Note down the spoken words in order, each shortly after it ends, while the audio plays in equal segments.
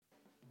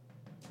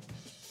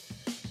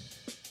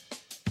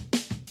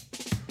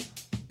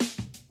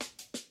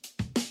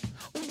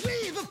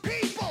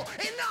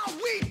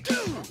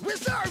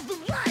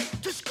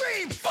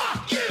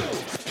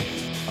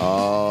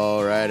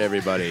All right,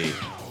 everybody.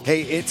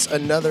 Hey, it's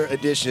another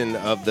edition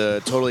of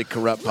the Totally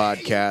Corrupt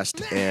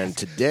podcast, and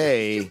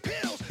today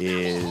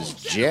is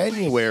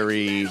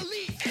January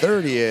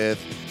 30th,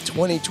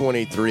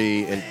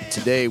 2023, and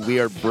today we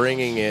are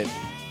bringing it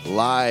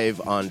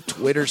live on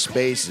Twitter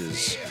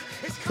Spaces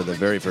for the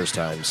very first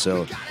time.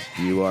 So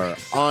you are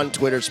on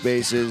Twitter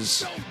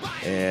Spaces,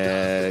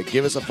 and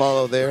give us a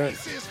follow there.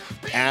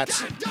 At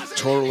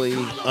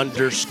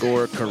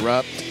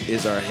totally_corrupt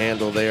is our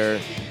handle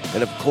there.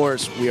 And of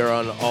course, we are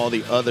on all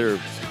the other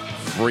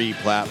free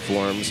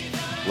platforms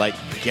like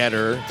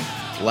Getter,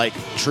 like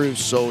True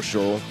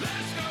Social.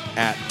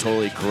 At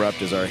Totally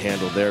Corrupt is our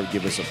handle there.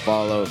 Give us a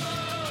follow.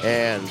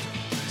 And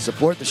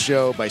support the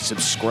show by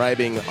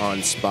subscribing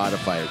on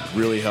Spotify. It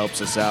really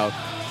helps us out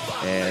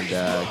and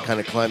kind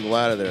of climb the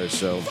ladder there.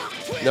 So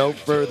no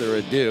further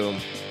ado,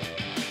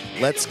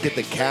 let's get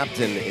the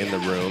captain in the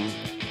room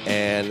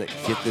and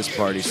get this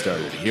party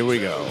started. Here we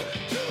go.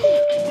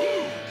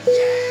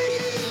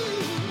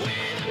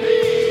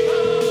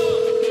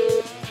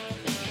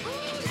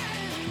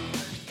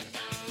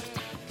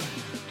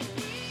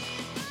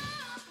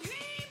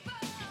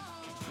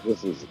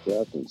 This is the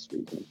captain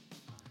speaking.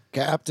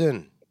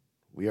 Captain,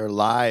 we are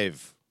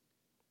live.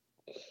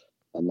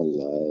 I'm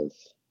alive.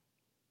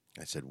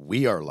 I said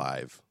we are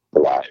live.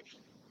 Alive.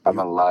 I'm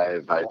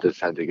alive. I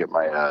just had to get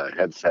my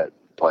headset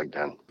plugged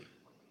in.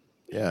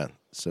 Yeah.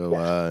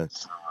 So,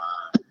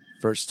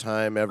 first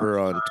time ever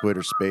on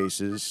Twitter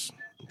Spaces.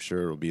 I'm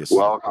sure it'll be a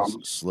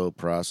slow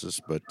process,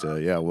 but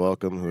yeah,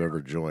 welcome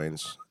whoever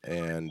joins,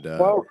 and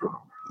Welcome.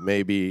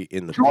 maybe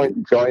in the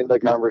join the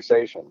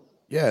conversation.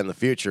 Yeah, in the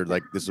future,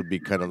 like this will be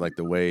kind of like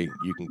the way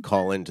you can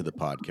call into the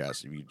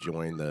podcast. If you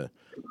join the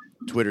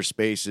Twitter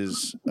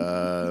Spaces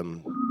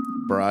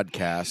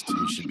broadcast,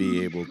 you should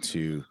be able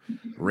to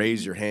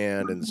raise your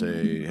hand and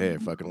say, "Hey, I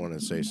fucking want to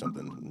say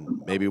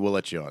something." Maybe we'll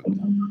let you on.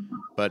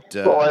 But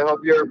well, I hope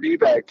you're a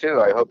B-bag too.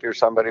 I hope you're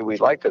somebody we'd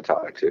like to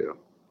talk to.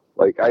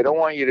 Like, I don't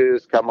want you to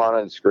just come on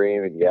and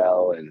scream and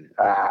yell and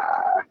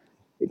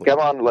come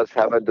on. Let's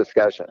have a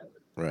discussion.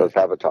 Right. Let's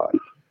have a talk.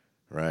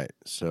 Right.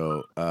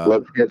 So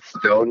let's get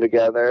stoned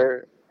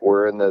together.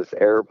 We're in this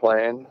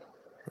airplane.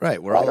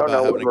 Right. We're all about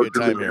having a good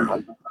time here.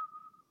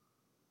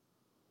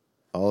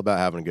 All about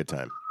having a good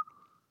time.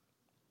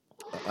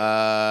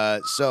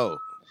 So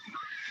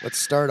let's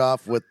start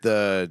off with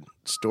the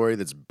story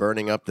that's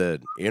burning up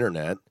the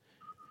internet.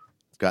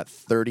 It's got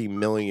 30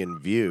 million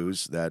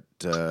views. That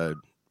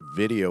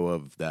video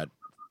of that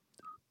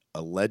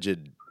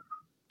alleged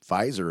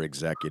Pfizer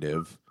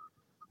executive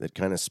that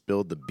kind of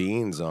spilled the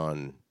beans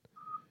on.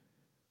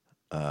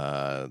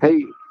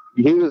 Hey,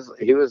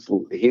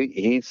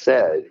 he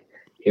said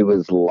he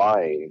was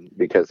lying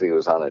because he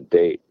was on a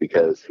date,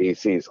 because he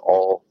sees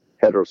all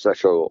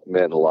heterosexual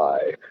men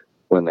lie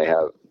when they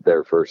have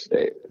their first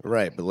date.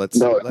 Right, but let's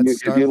start from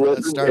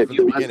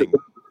the beginning.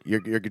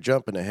 You're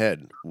jumping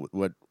ahead.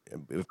 What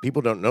if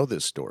people don't know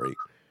this story?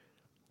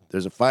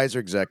 There's a Pfizer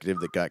executive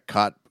that got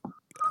caught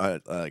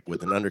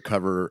with an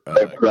undercover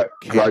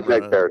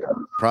camera,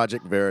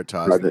 Project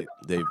Veritas.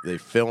 They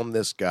filmed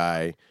this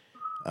guy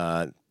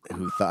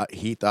who thought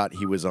he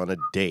was on a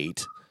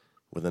date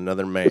with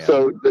another man.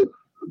 So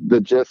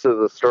the gist of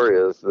the story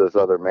is this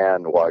other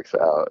man walks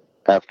out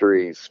after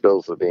he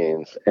spills the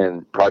beans,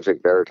 and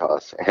Project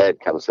Veritas head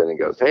comes in and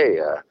goes, "Hey,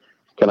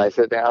 can I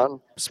sit down?"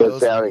 Sits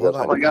down and goes,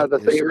 "Oh my God,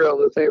 this ain't real.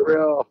 This ain't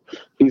real."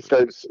 He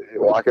starts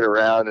walking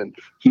around, and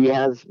he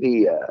has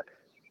the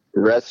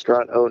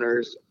restaurant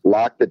owners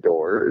lock the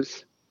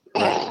doors.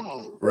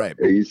 Right.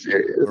 Are you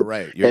serious?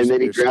 Right. And then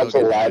he grabs a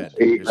latch.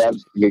 He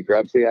grabs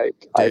the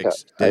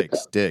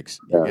Diggs.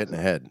 You're getting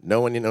ahead.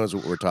 No one knows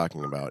what we're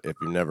talking about if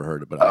you've never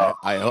heard it, but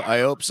I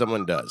hope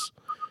someone does.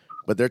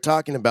 But they're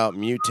talking about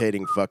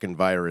mutating fucking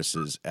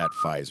viruses at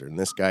Pfizer, and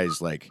this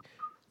guy's like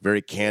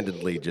very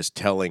candidly just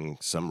telling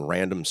some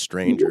random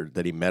stranger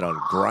that he met on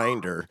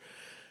Grindr,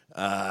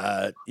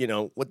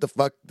 what the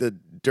fuck the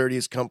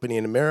dirtiest company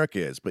in America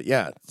is. But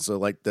yeah, so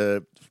like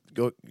the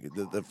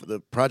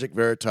Project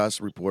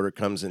Veritas reporter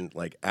comes in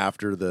like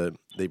after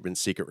they've been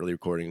secretly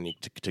recording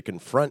to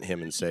confront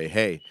him and say,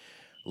 "Hey,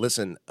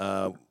 listen,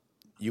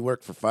 you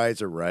work for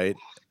Pfizer, right?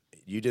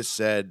 You just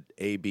said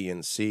A, B,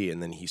 and C,"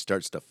 and then he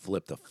starts to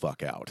flip the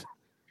fuck out.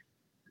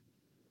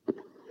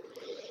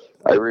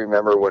 I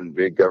remember when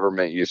big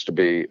government used to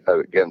be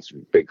against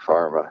big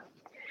pharma.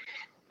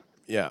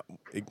 Yeah,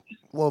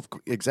 well,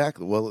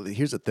 exactly. Well,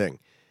 here's the thing.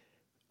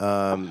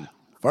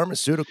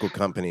 Pharmaceutical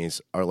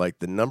companies are like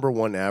the number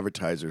one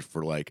advertisers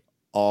for like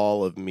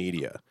all of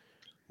media,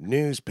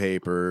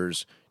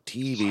 newspapers,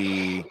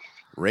 TV,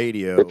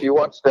 radio. If you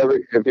watched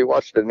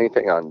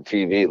anything on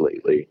TV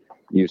lately,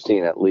 you've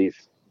seen at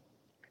least.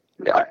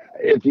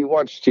 If you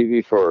watch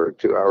TV for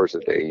 2 hours a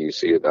day, you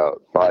see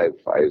about 5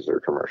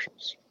 Pfizer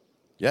commercials.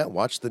 Yeah,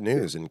 watch the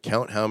news and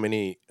count how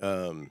many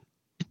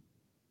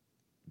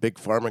big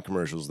pharma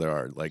commercials there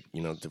are. Like,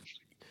 if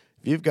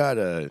you've got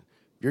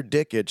your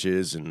dick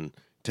itches and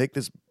take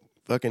this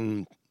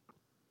fucking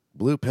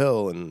blue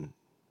pill, and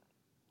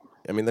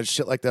I mean, there's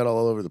shit like that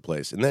all over the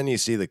place. And then you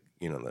see the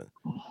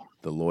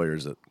the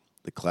lawyers at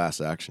the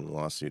class action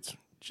lawsuits.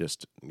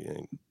 Just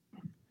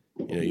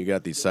you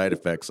got these side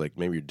effects like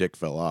maybe your dick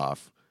fell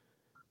off.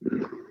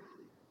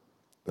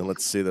 And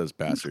let's sue those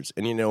bastards.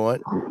 And you know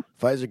what?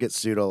 Pfizer gets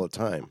sued all the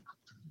time.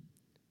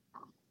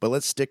 But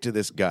let's stick to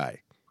this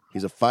guy.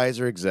 He's a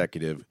Pfizer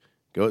executive.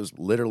 Goes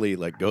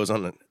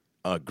on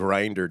a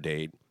grinder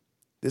date.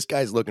 This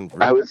guy's looking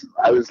for. I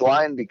was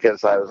lying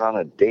because I was on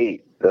a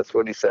date. That's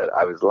what he said.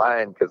 I was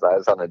lying because I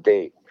was on a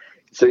date.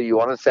 So you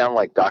want to sound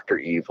like Dr.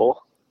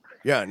 Evil?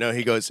 Yeah, no,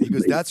 he goes,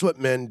 that's what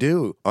men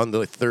do on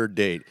the third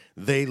date.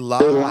 They lie.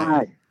 They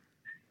lie.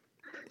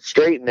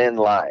 Straight men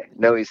lie.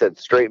 No, he said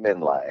straight men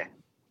lie.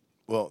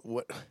 Well,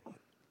 what?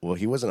 Well,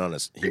 he wasn't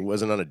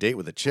on a date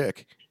with a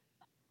chick.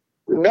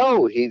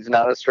 No, he's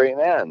not a straight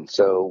man.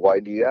 So why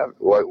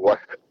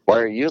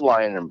are you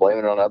lying and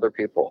blaming it on other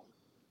people?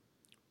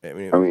 I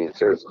mean,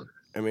 seriously.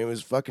 I mean, it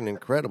was fucking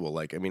incredible.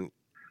 Like, I mean,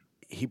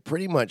 he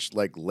pretty much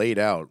like laid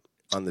out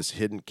on this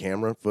hidden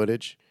camera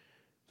footage,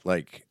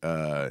 like,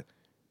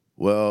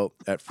 well,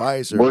 at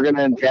Pfizer, we're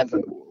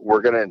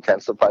gonna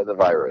intensify the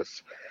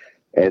virus,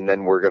 and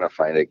then we're gonna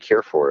find a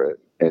cure for it,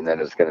 and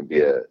then it's gonna be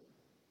a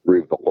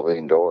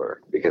revolving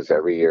door because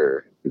every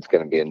year it's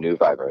gonna be a new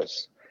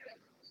virus,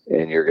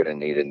 and you're gonna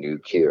need a new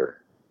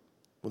cure.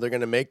 Well, they're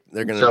gonna.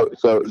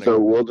 So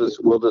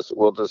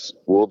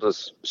we'll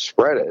just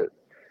spread it,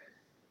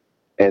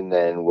 and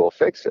then we'll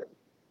fix it.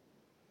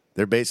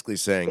 They're basically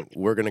saying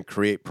we're gonna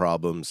create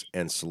problems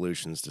and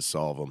solutions to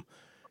solve them.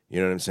 You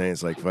know what I'm saying?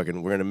 It's like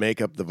fucking. We're gonna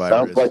make up the virus.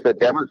 Sounds like the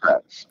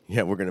Democrats.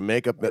 Yeah, we're gonna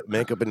make up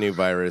a new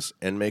virus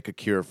and make a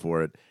cure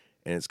for it,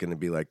 and it's gonna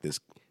be like this.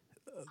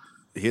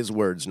 His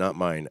words, not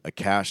mine. A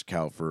cash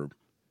cow for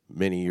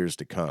many years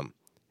to come.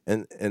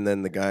 And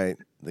then the guy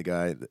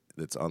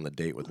that's on the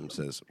date with him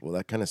says, "Well,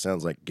 that kind of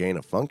sounds like gain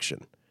of function."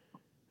 And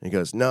he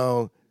goes,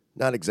 "No,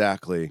 not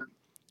exactly.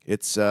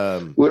 It's we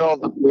don't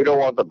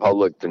want the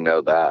public to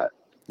know that.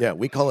 Yeah,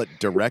 we call it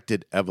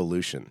directed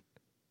evolution."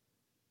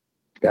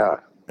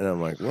 Yeah. And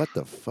I'm like, "What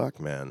the fuck,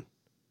 man?"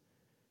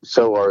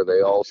 So are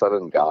they all of a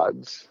sudden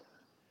gods?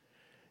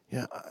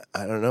 Yeah,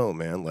 I don't know,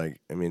 man.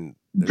 Like, I mean,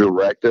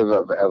 directive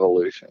of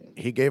evolution.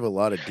 He gave a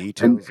lot of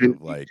details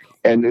of like.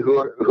 And who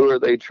are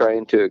they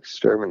trying to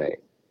exterminate?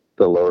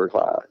 The lower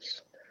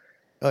class.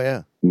 Oh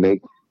yeah.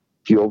 Make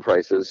fuel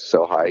prices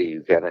so high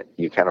you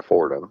can't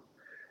afford them.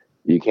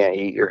 You can't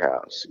heat your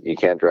house. You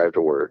can't drive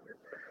to work.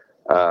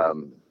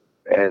 And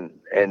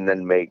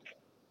then make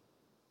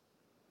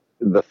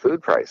the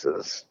food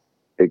prices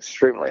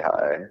extremely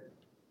high.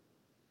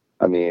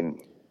 I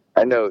mean,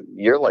 I know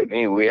you're like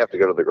me. We have to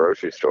go to the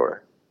grocery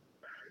store.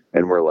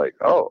 And we're like,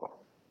 oh,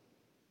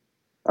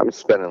 I'm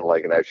spending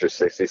like an extra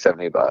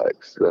 $60,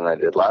 $70 than I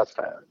did last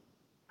time.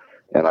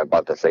 And I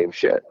bought the same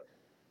shit.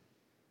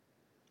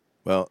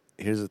 Well,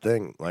 here's the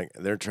thing. Like,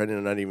 they're trying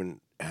to not even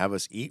have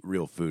us eat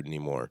real food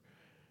anymore.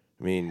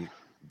 I mean,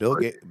 Bill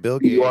Gates.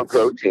 You want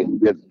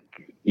protein.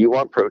 You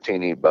want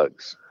protein, eat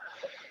bugs.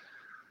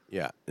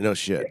 Yeah, no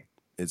shit.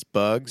 It's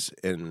bugs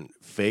and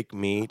fake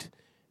meat.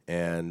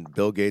 And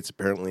Bill Gates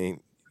apparently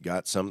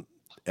got some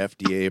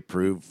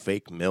FDA-approved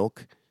fake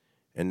milk.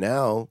 And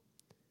now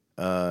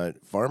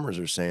farmers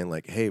are saying,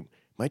 like, hey,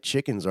 my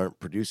chickens aren't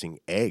producing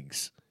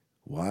eggs.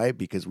 Why?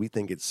 Because we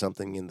think it's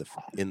something in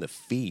the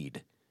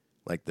feed.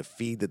 Like the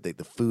food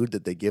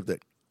that they give the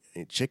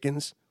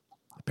chickens.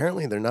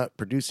 Apparently they're not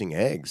producing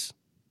eggs.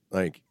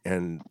 Like,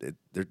 and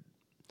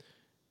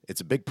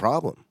it's a big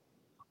problem.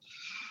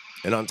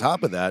 And on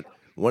top of that,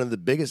 one of the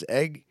biggest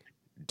egg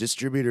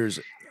distributors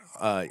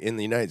in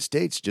the United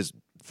States just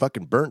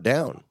fucking burnt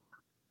down.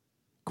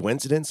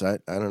 Coincidence? I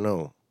don't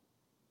know.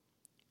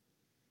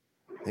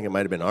 I think it might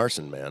have been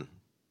arson, man.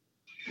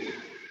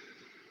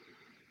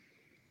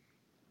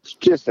 It's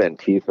just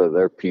Antifa.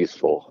 They're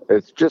peaceful.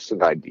 It's just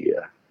an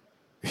idea.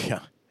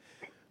 Yeah.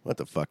 What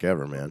the fuck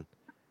ever, man.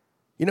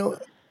 You know,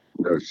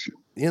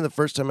 the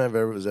first time I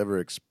was ever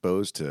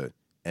exposed to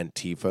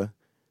Antifa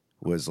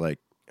was like,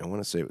 I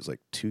want to say it was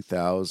like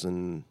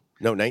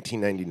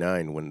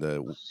 1999 when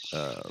the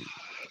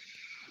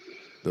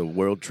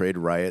World Trade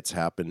riots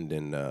happened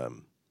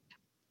in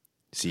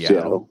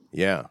Seattle.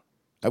 Yeah.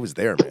 I was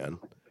there, man.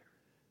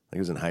 I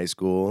was in high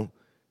school,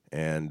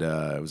 and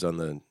I was on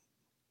the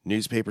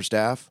newspaper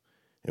staff,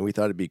 and we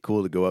thought it'd be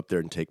cool to go up there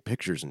and take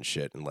pictures and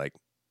shit, and like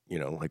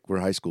we're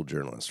high school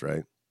journalists,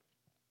 right?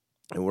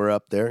 And we're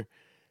up there, and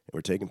we're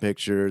taking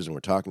pictures, and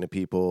we're talking to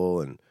people,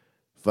 and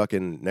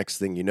fucking next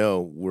thing you know,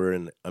 we're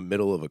in the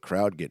middle of a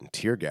crowd getting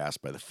tear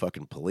gassed by the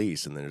fucking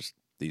police, and there's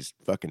these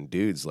fucking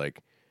dudes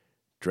like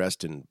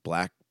dressed in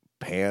black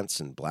pants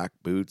and black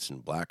boots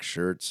and black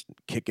shirts,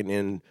 kicking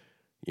in,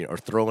 or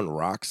throwing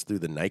rocks through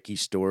the Nike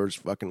store's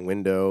fucking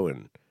window,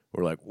 and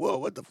we're like, whoa,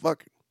 what the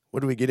fuck?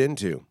 What do we get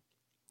into?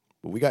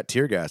 But we got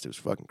tear gassed. It was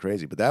fucking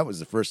crazy. But that was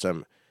the first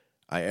time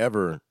I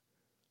ever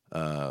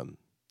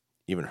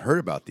even heard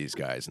about these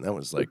guys, and that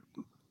was like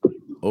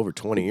over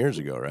 20 years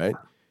ago, right?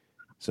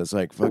 So it's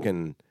like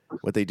fucking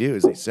what they do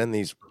is they send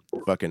these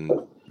fucking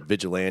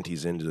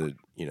vigilantes into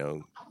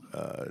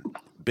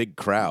big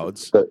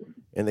crowds,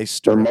 and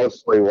they're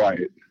mostly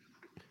white.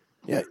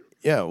 Yeah,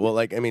 Yeah, well,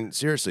 like, I mean,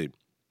 seriously.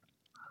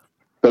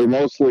 They're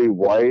mostly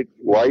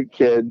white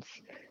kids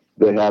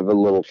that have a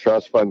little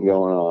trust fund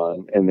going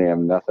on, and they have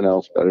nothing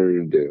else better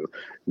to do.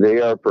 They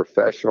are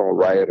professional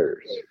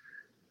rioters.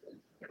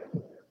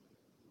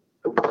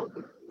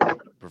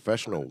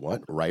 Professional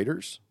what?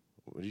 Writers?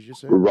 What did you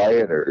say?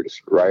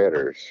 Rioters.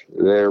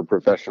 They're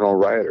professional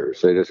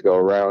rioters. They just go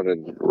around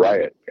and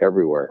riot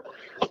everywhere.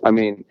 I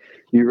mean,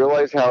 you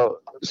realize how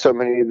so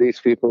many of these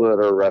people that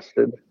are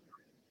arrested,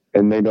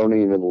 and they don't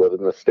even live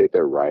in the state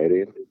they're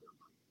rioting.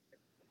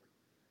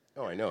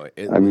 Oh, I know.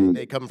 I mean,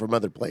 they come from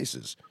other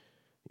places.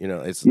 You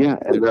know, it's yeah,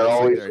 and they're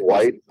always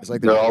white. It's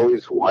like they're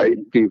always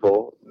white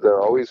people.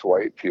 They're always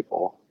white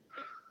people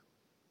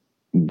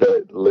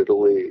that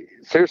literally,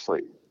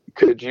 seriously,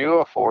 could you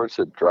afford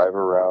to drive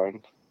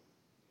around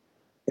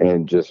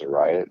and just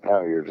riot?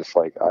 No, you're just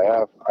like,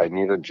 I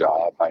need a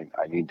job. I'd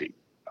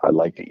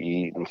like to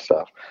eat and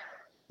stuff.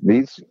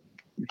 These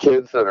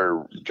kids that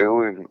are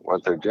doing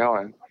what they're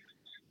doing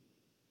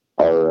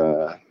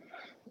are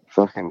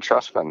fucking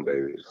trust fund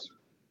babies.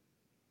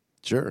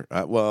 Sure.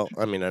 Well,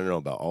 I mean, I don't know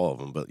about all of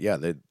them, but yeah,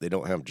 they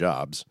don't have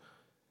jobs.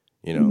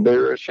 You know,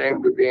 they're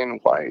ashamed of being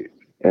white,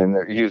 and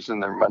they're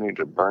using their money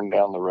to burn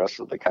down the rest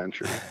of the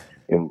country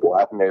in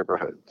black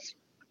neighborhoods.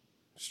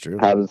 It's true.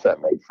 How does that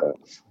make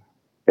sense?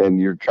 And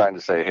you're trying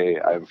to say,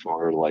 hey, I'm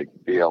for like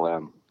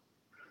BLM.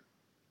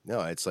 No,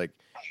 it's like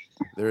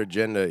their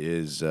agenda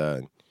is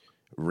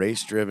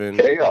race-driven,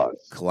 chaos,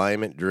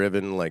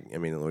 climate-driven. Like, I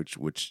mean,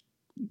 which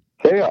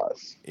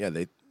chaos. Yeah,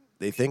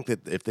 they think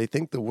that if they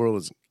think the world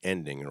is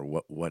ending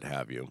or what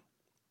have you,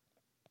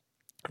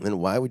 then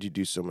why would you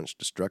do so much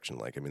destruction?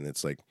 Like, I mean,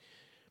 it's like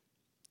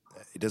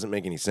it doesn't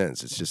make any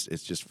sense. It's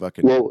just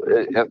fucking. Well,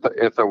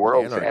 if the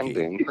world's anarchy.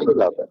 ending, think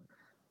about that.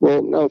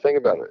 Well, no, think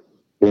about it.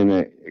 In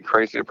a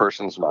crazy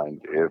person's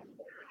mind,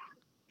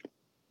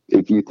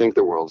 if you think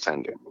the world's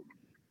ending,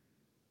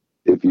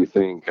 if you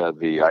think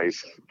the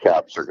ice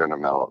caps are going to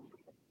melt,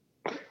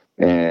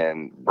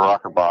 and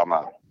Barack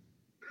Obama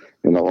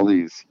and all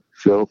these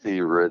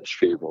filthy rich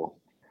people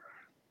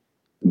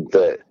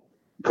that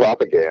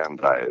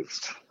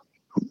propagandized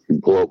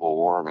global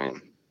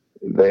warming,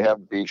 they have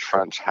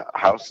beachfront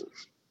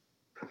houses,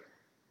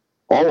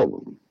 all of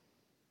them,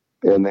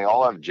 and they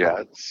all have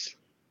jets.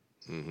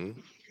 Mm-hmm.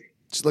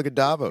 Just look at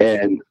Davos.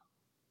 And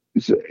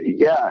so,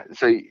 yeah,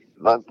 so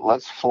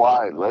let's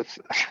fly.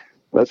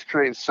 Let's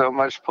create so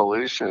much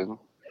pollution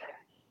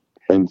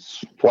and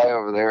fly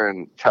over there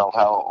and tell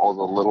how all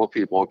the little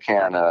people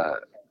can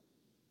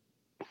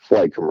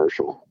fly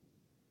commercial.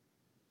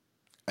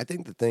 I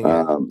think the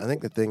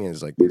thing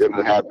is like you're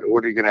gonna have.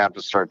 What are you gonna have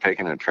to start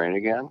taking a train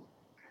again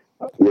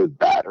with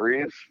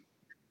batteries?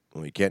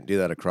 Well, you can't do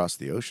that across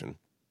the ocean.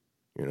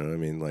 You know what I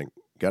mean? Like,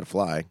 got to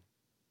fly.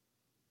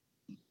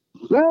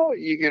 Well,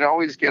 you can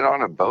always get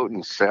on a boat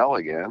and sail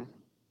again.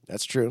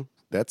 That's true.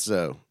 That's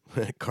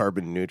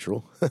carbon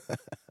neutral.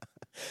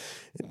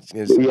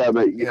 Yeah,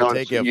 but you know,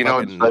 take a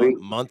fucking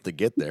month to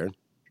get there.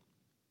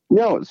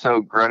 No,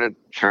 so Greta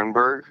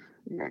Thunberg,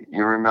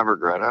 you remember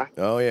Greta?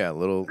 Oh yeah,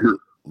 little.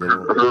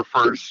 Her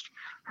first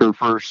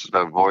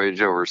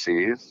voyage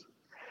overseas.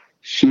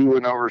 She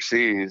went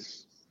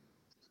overseas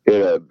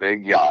in a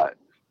big yacht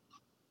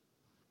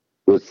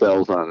with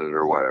sails on it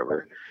or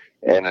whatever,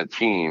 and a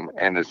team.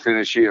 And as soon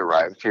as she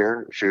arrived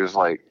here, she was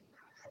like,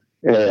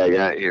 "Hey, I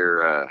got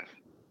here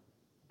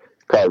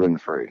carbon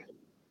free."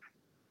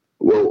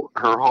 Well,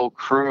 her whole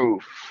crew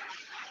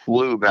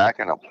flew back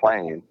in a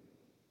plane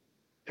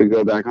to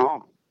go back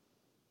home.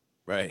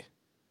 Right.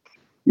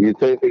 You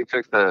think they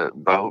took the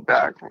boat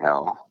back?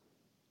 No.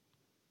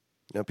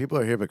 No, people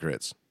are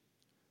hypocrites.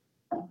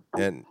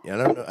 And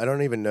I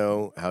don't even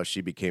know how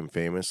she became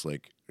famous.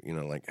 Like, you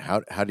know, like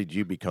how did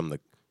you become the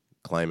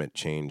climate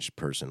change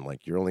person?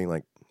 Like, you're only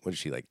like, what is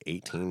she, like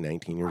 18,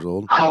 19 years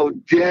old? How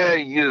dare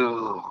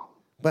you?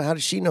 But how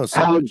does she know so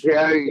How much?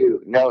 dare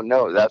you?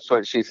 No, that's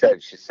what she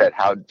said. She said,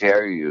 how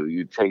dare you?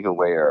 You take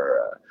away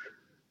our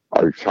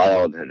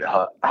childhood.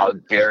 How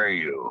dare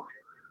you?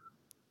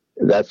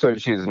 That's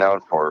what she's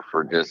known for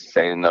just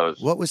saying those.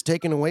 What was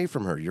taken away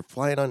from her? You're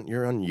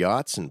on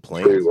yachts and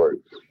planes,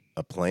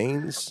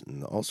 planes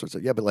and all sorts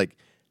of, yeah. But like,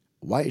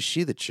 why is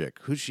she the chick?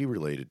 Who's she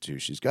related to?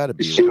 She's got to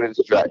be. She was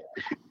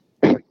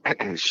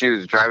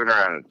driving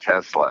around a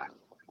Tesla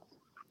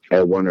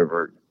at one of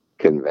her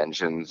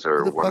conventions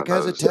or Who the one fuck of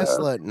has those, a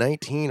Tesla at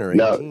 19 or 18?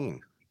 No,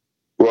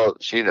 well,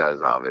 she does,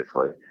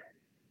 obviously.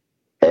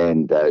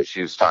 And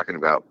she was talking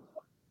about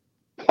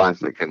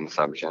plastic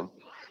consumption.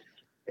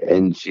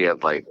 And she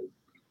had like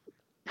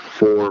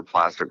 4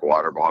 plastic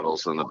water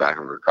bottles in the back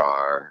of her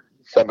car.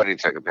 Somebody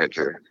took a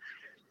picture.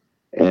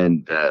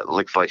 And it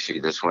looks like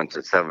she just went to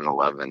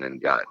 7-Eleven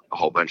and got a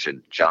whole bunch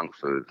of junk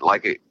food,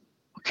 like a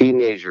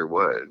teenager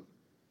would.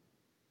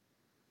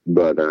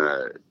 But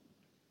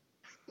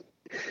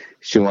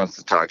she wants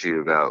to talk to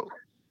you about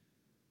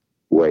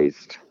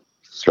waste,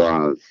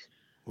 straws.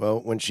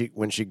 Well, when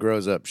she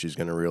grows up, she's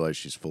going to realize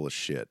she's full of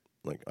shit.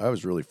 Like, I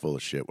was really full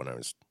of shit when I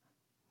was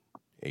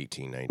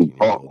 18, 19 years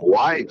old.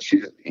 Why?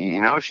 She's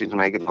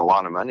making a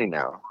lot of money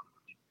now.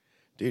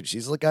 Dude,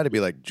 she's got to be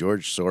like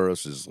George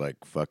Soros's like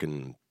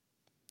fucking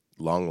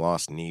long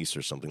lost niece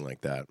or something like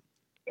that.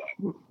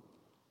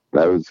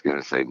 I was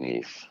gonna say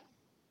niece.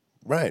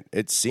 Right.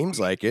 It seems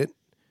like it.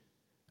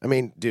 I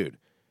mean, dude,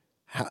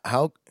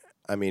 how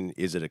I mean,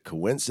 is it a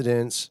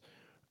coincidence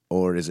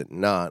or is it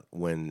not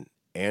when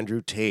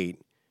Andrew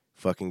Tate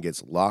fucking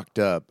gets locked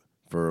up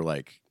for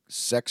like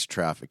sex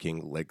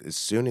trafficking, like as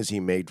soon as he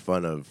made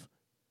fun of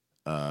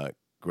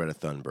Greta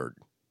Thunberg?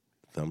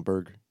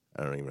 Thunberg?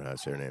 I don't even know how to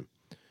say her name.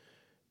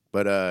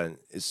 But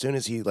as soon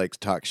as he like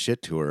talks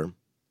shit to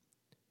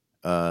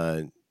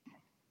her,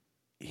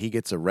 he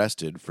gets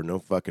arrested for no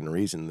fucking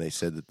reason. They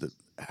said that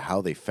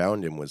how they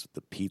found him was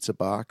the pizza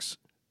box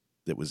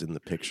that was in the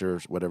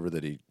pictures, whatever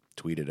that he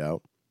tweeted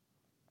out,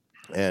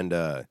 and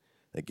that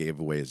gave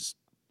away his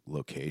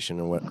location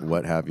or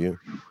what have you.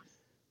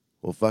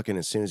 Well, fucking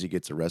as soon as he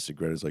gets arrested,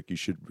 Greta's like, "You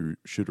should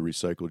have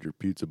recycled your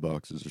pizza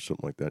boxes or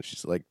something like that."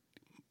 She's like,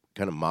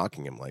 kind of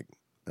mocking him, like,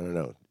 I don't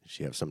know, does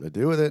she have something to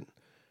do with it?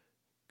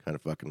 Kind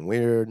of fucking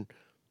weird.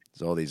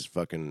 There's all these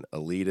fucking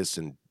elitists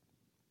and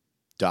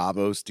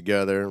Davos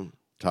together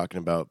talking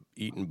about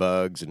eating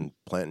bugs and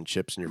planting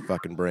chips in your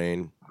fucking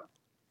brain.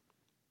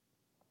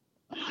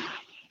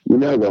 You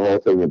know the whole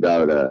thing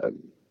about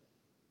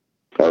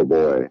our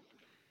boy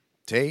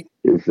Tate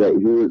is that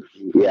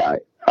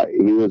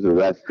he was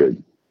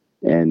arrested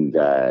and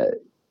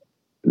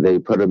they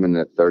put him in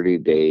a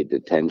 30-day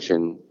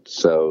detention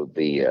so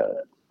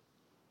the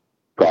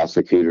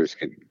prosecutors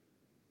could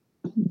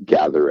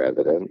gather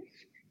evidence,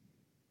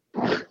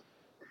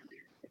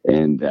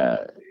 and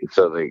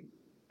so the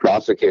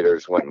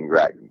prosecutors went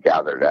and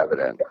gathered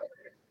evidence,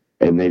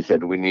 and they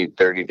said we need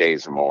 30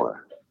 days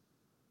more.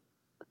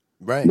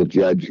 Right. The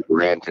judge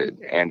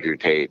granted Andrew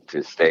Tate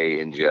to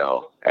stay in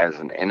jail as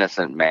an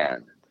innocent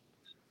man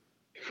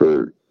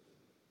for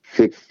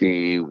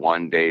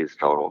 61 days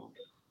total.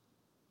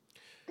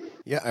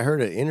 Yeah, I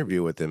heard an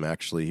interview with him.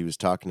 Actually, he was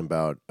talking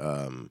about.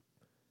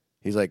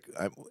 He's like,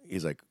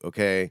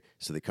 okay,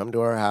 so they come to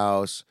our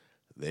house,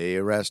 they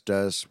arrest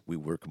us, we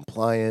were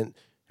compliant.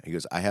 He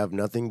goes, I have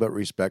nothing but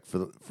respect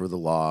for the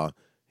law.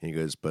 And he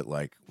goes, but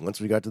like once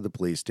we got to the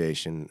police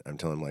station, I'm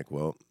telling him like,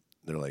 well,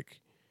 they're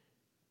like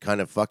kind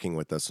of fucking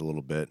with us a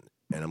little bit,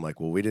 and I'm like,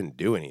 well, we didn't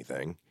do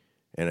anything.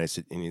 And I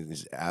said, and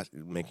he's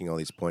making all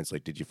these points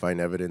like, did you find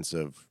evidence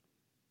of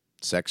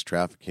sex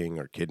trafficking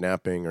or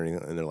kidnapping or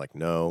anything? And they're like,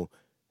 no,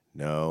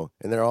 and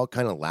they're all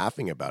kind of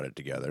laughing about it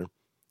together.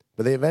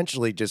 But they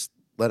eventually just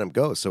let him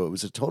go. So it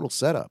was a total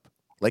setup.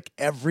 Like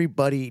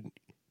everybody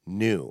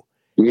knew.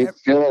 He's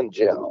still in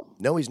jail.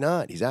 No, he's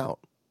not. He's out.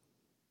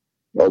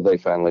 Well, they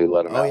finally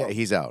let him out. Oh, yeah,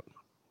 he's out.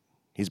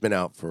 He's been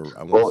out for,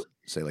 I want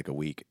to say, like a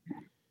week.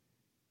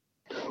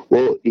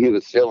 Well, he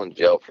was still in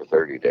jail for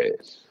 30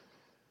 days.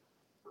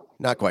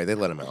 Not quite. They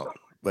let him out.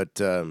 But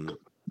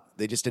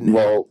they just didn't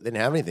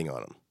have anything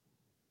on him.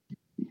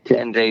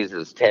 10 days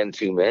is 10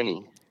 too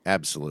many.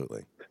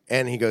 Absolutely.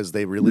 And he goes,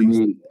 they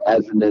released...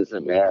 As an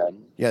innocent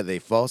man. Yeah, they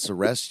false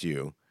arrest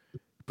you,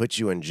 put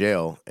you in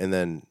jail, and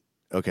then,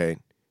 okay,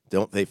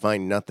 they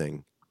find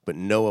nothing, but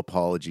no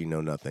apology, no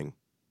nothing.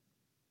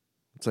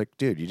 It's like,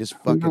 dude, you just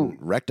fucking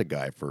wrecked a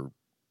guy for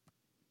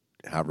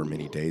however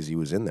many days he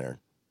was in there.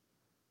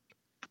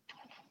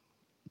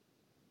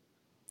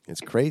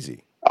 It's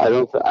crazy. I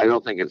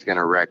don't think it's going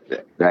to wreck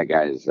that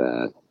guy's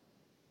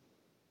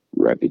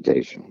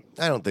reputation.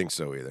 I don't think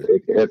so either.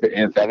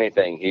 If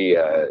anything,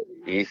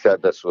 he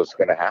said this was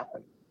going to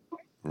happen.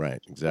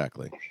 Right,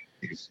 exactly.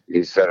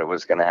 He said it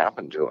was going to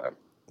happen to him.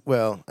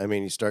 Well, I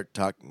mean, you start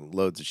talking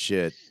loads of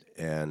shit,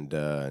 and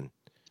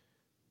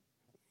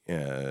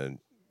you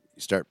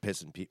start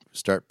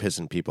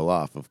pissing people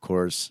off. Of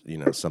course,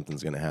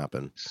 something's going to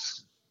happen.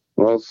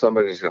 Well,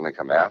 somebody's going to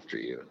come after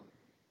you,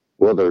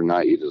 whether or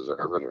not you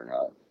deserve it or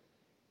not.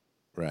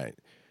 Right.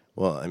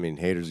 Well, I mean,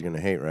 haters are going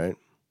to hate, right?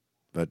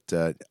 But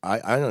I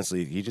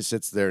honestly, he just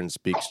sits there and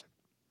speaks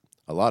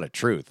a lot of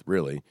truth,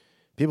 really.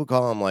 People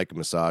call him like a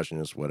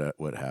misogynist,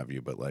 what have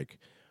you, but like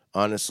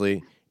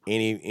honestly,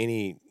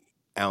 any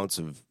ounce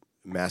of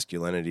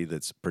masculinity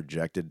that's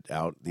projected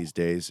out these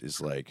days is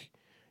like,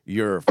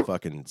 you're a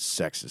fucking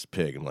sexist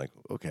pig. I'm like,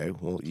 okay,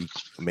 well,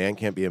 a man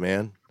can't be a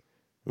man.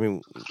 I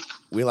mean,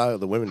 we allow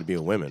the women to be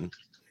a women.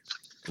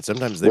 And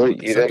sometimes didn't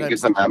get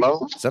the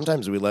memo?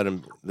 Sometimes we let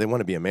them. They want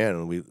to be a man,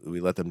 and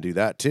we let them do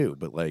that too.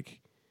 But like,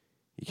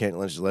 you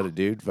can't just let a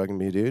dude fucking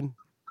be a dude.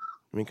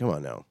 I mean, come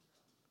on now.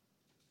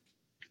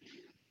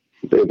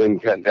 They've been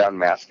cutting down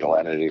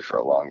masculinity for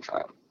a long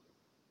time.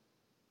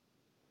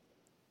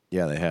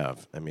 Yeah, they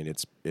have. I mean,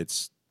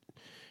 it's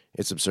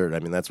absurd. I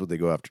mean, that's what they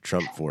go after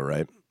Trump for,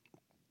 right?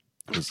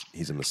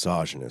 He's a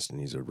misogynist and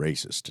he's a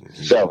racist and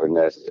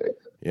chauvinistic.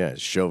 Yeah,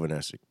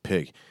 chauvinistic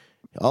pig.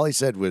 All he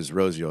said was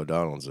Rosie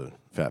O'Donnell's a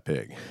fat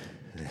pig,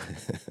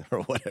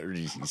 or whatever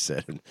he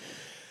said.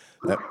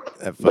 That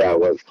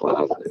was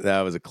classic.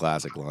 That was a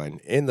classic line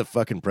in the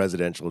fucking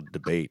presidential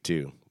debate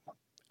too.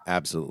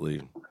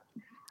 Absolutely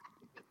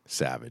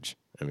savage.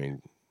 I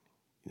mean,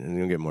 you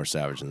don't get more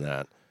savage than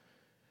that.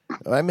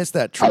 I miss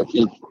that Trump.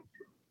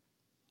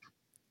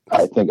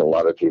 I think a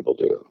lot of people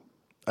do.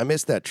 I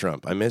miss that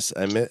Trump. I miss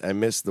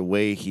the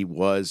way he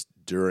was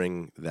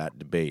during that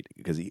debate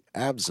because he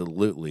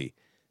absolutely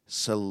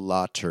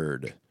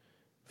slaughtered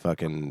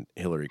fucking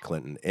Hillary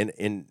Clinton,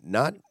 and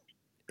not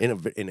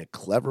in a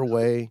clever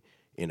way,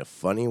 in a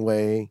funny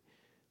way,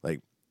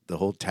 like the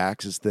whole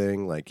taxes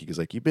thing. Like he was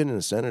like, "You've been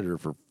a senator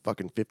for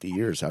fucking 50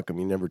 years. How come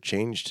you never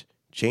changed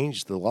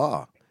the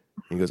law?"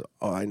 And he goes,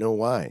 "Oh, I know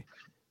why.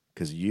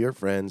 Because your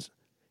friends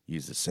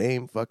use the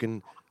same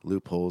fucking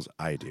loopholes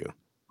I do."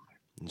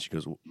 And she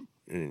goes,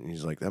 and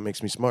he's like, "That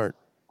makes me smart."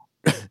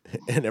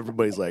 And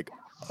everybody's like,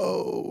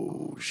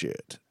 "Oh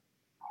shit!"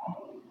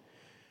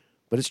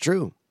 But it's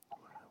true.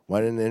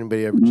 Why didn't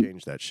anybody ever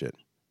change that shit?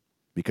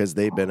 Because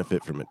they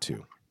benefit from it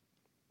too.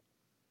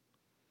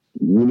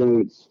 You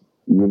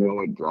know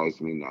what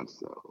drives me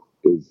nuts though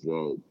is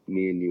that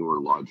me and you are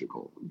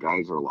logical.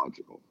 Guys are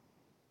logical,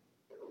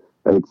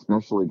 and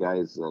especially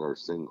guys that are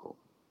single.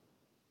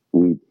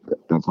 We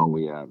that's all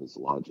we have is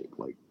logic,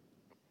 like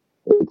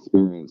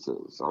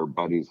experiences our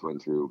buddies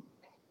went through.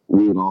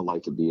 We would all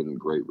like to be in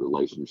great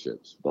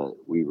relationships, but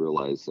we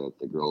realize that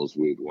the girls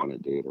we'd want to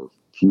date are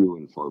few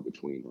and far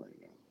between right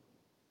now.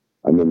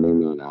 I mean, they're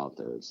not out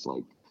there. It's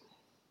like,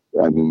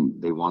 I mean,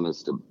 they want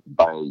us to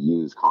buy a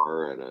used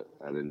car at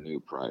a new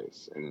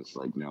price, and it's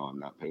like, no, I'm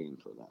not paying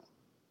for that.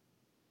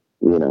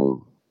 You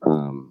know,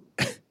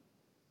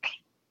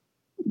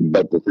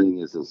 but the thing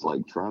is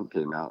like Trump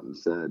came out and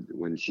said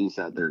when she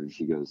sat there and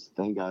she goes,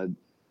 "Thank God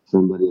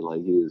somebody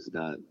like you is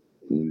not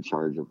in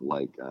charge of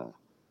like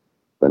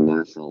the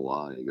national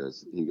law." He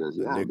goes,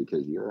 "Yeah,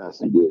 because your ass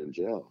would be in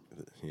jail."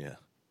 Yeah,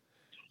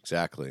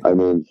 exactly. I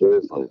mean,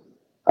 seriously.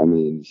 I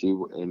mean, she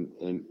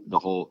and the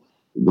whole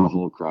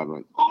crowd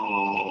went,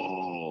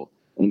 "Oh!"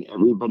 And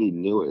everybody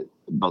knew it.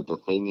 But the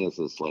thing is,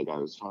 it's like I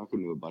was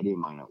talking to a buddy of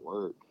mine at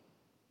work,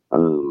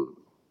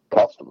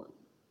 customer,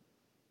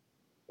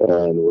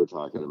 and we're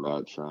talking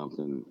about Trump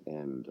and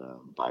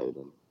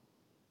Biden,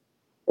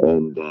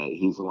 and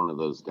he's one of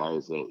those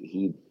guys that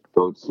he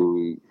votes who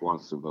he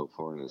wants to vote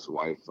for, and his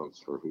wife votes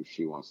for who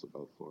she wants to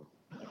vote for,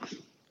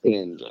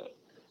 and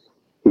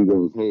he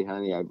goes, "Hey,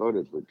 honey, I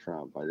voted for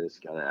Trump. I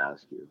just got to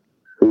ask you,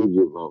 who did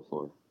you vote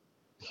for?"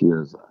 She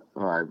goes,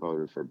 "Oh, I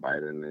voted for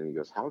Biden." And he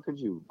goes, "How could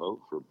you vote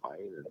for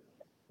Biden?"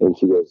 And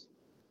she goes,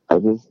 "I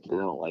just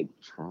didn't like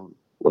Trump.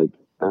 Like,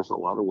 there's a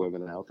lot of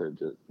women out there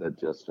that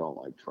just don't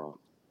like Trump,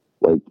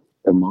 like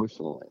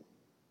emotionally."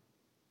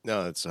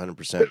 No, that's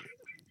 100%.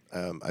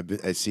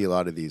 I see a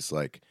lot of these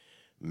like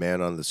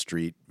man on the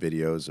street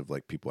videos of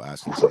like people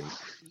asking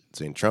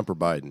saying Trump or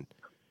Biden,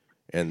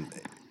 and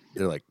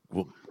they're like,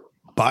 "Well,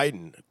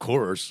 Biden, of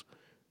course."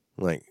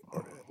 Like,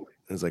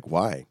 it's like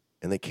why?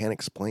 And they can't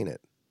explain it.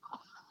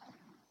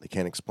 They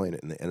can't explain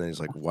it, and then it's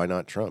like, why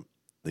not Trump?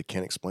 They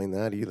can't explain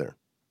that either.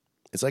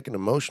 It's like an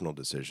emotional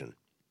decision,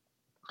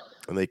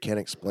 and they can't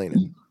explain it.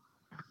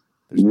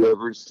 You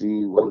ever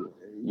see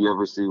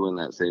when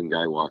that same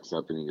guy walks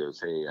up and he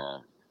goes, "Hey,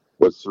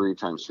 what's 3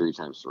 times 3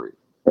 times 3?"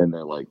 And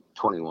they're like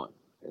 21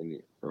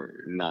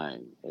 or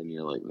 9, and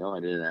you're like, "No, I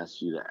didn't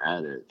ask you to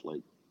add it."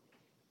 Like,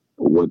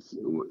 what's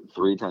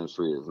 3 times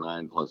 3 is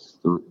 9 plus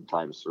 3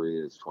 times 3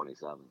 is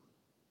 27.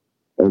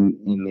 And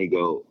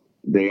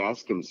they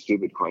ask him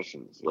stupid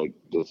questions, like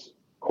just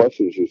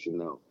questions you should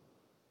know.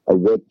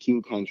 What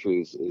 2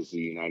 countries is the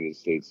United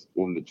States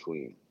in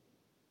between?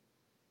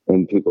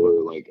 And people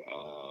are like,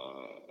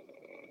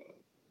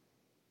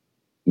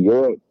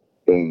 Europe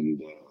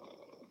and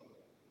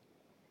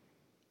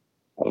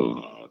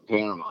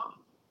Panama.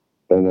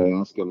 And they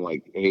ask him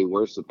like, "Hey,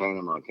 where's the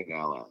Panama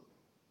Canal at?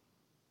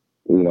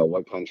 You know,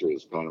 what country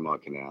is Panama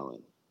Canal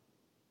in?"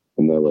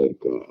 And they're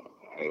like,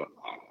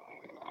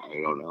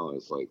 I don't know.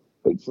 It's like,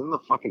 it's in the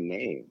fucking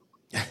name.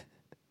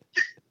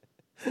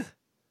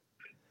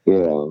 You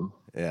know?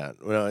 Yeah.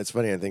 Well, it's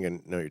funny. I think I know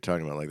what you're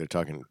talking about. Like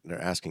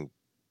they're asking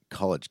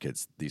college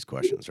kids these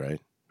questions, right?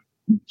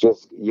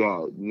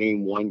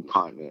 Name one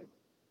continent.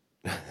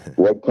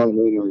 What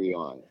continent are you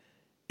on?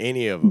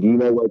 Any of them. Do you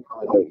know what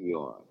continent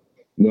you're on?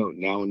 No,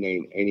 now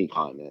name any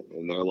continent.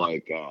 And they're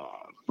like,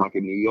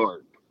 fucking New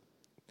York.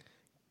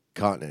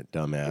 Continent,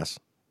 dumbass.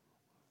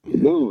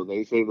 No,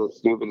 they say the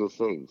stupidest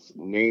things.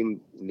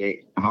 Name,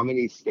 how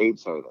many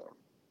states are there?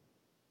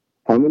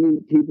 How many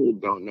people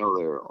don't know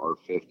there are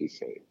 50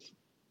 states?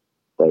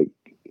 Like,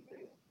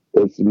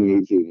 it's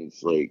amazing.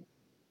 It's like,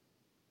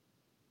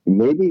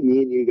 maybe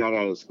me and you got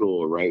out of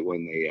school right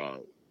when they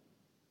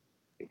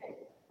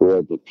were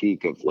at the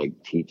peak of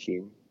like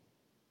teaching.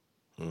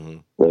 Mm-hmm.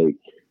 Like,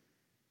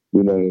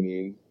 you know what I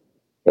mean?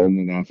 And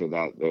then after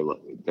that,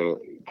 they're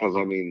because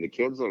I mean, the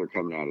kids that are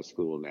coming out of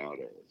school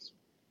nowadays,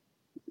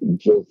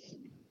 just,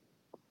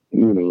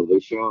 they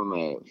show them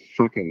a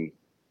fucking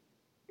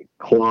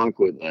clock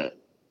with a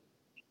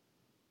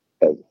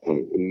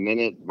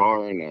minute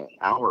bar and an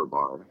hour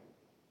bar,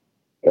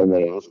 and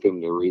they ask them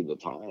to read the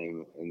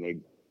time, and they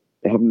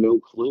have no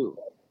clue.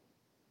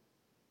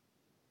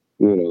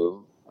 I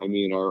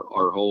mean,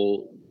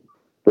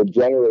 the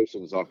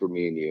generations after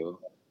me and you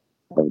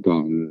have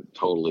gotten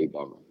totally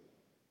dumber.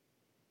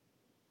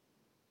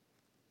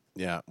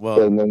 Yeah,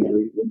 well, and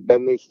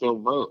then they still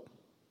vote.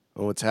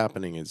 Well, what's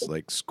happening is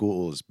like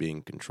school is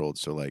being controlled.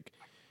 So like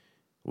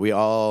we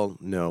all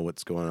know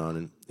what's going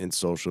on in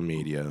social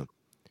media.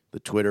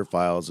 The Twitter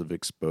files have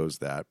exposed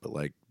that, but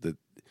like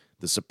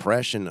the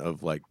suppression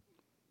of like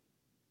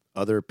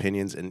other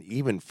opinions and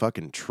even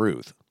fucking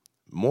truth,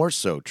 more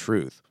so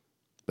truth,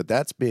 but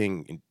that's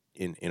being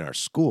in our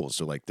schools.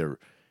 So like they're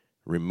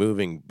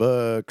removing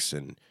books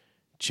and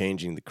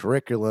changing the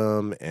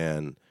curriculum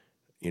and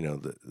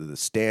the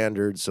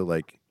standards. So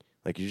like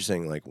you're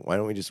saying, like why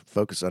don't we just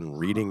focus on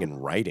reading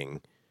and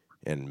writing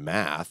and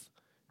math,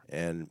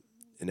 and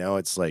now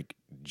it's like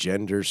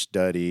gender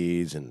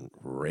studies and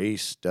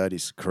race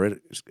studies,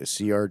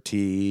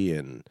 CRT,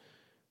 and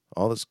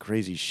all this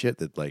crazy shit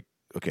that like,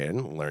 okay, I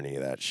didn't learn any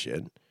of that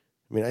shit.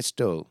 I mean, I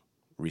still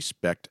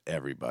respect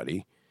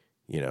everybody,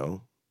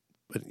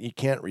 but you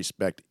can't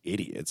respect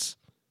idiots.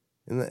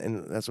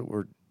 And that's what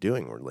we're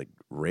doing. We're like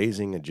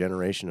raising a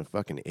generation of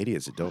fucking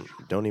idiots that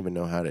don't even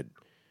know how to,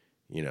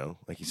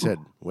 like you said,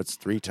 what's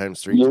 3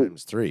 times 3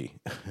 times 3?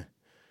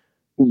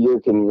 You're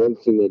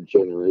convincing a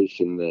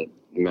generation that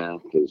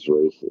math is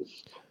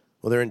racist.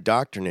 Well, they're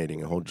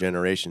indoctrinating a whole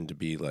generation to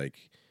be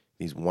like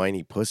these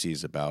whiny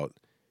pussies about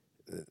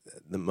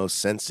the most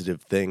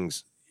sensitive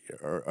things,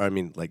 or I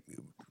mean, like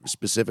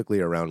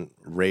specifically around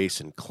race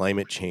and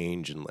climate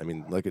change. And I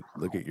mean, look at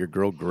your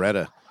girl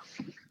Greta.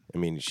 I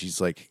mean, she's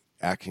like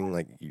acting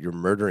like you're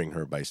murdering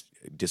her by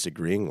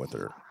disagreeing with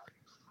her.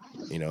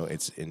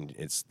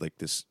 It's like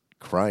this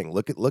crying.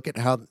 Look at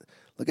how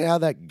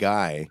that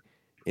guy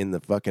in the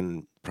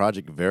fucking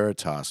Project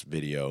Veritas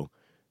video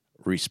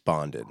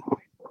responded.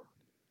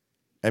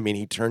 I mean,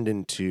 he turned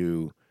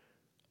into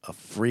a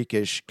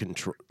freakish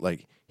control,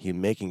 like he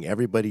making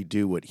everybody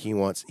do what he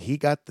wants. He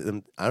got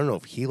them. I don't know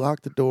if he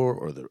locked the door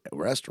or the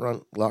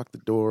restaurant locked the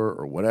door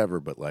or whatever,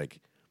 but like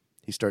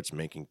he starts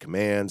making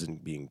commands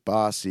and being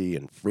bossy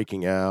and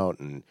freaking out,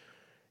 and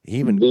he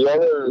even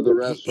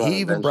he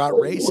even brought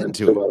race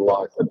into it.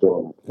 The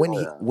door.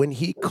 When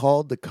he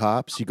called the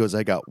cops, he goes,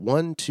 "I got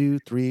 1, 2,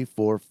 3,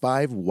 4,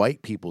 5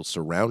 white people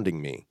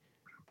surrounding me,"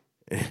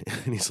 and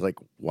he's like,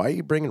 "Why are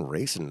you bringing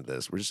race into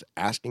this? We're just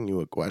asking you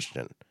a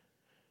question."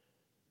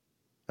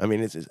 I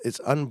mean, it's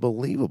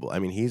unbelievable. I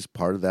mean, he's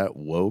part of that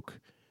woke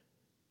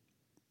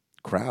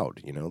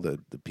crowd,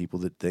 the people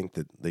that think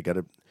that they got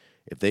to,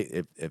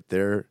 if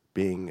they're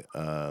being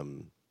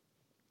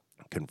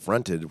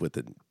confronted with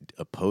an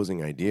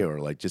opposing idea, or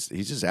like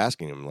he's just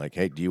asking him like,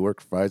 "Hey, do you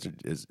work for Pfizer?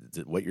 Is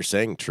what you're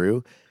saying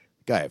true?"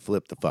 Guy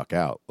flipped the fuck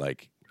out.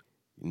 Like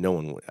no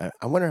one.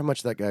 I wonder how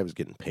much that guy was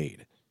getting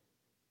paid.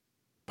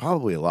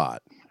 Probably a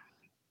lot.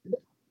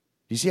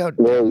 You see how?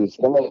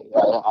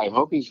 Well, I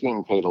hope he's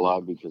getting paid a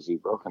lot because he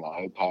broke an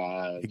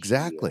iPad.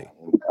 Exactly.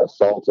 He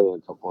assaulted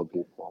a couple of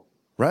people.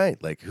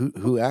 Right. Like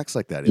who acts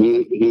like that?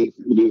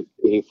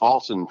 He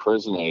false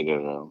impersonated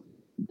him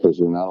because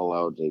you're not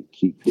allowed to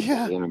keep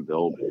people in a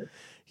building.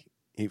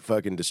 He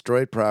fucking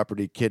destroyed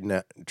property,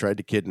 tried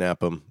to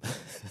kidnap him.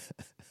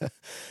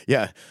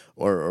 Yeah.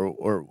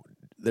 Or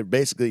they're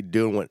basically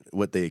doing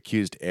what they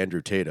accused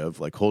Andrew Tate of,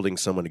 like holding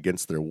someone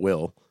against their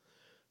will.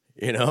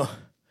 And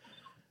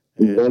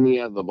then he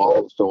had the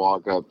balls to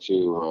walk up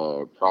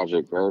to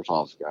Project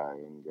Veritas guy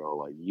and go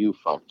like, "You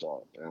fucked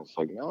up," and it's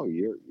like, "No,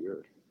 you're.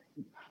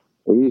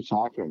 What are you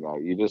talking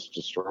about? You just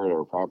destroyed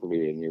our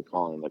property and you're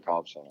calling the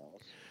cops on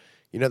us."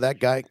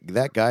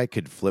 That guy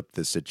could flip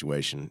the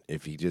situation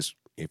if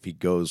he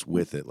goes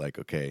with it. Like,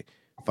 okay,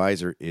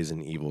 Pfizer is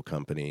an evil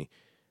company.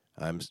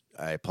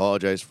 I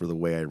apologize for the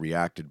way I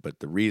reacted, but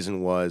the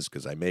reason was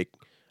because I make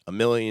 $1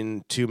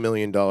 million, $2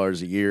 million a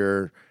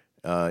year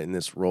in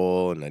this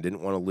role, and I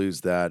didn't want to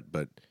lose that.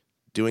 But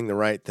doing the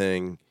right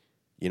thing,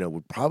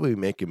 would probably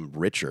make him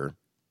richer.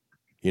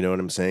 You know what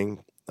I'm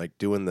saying? Like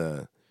doing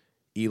the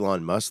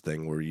Elon Musk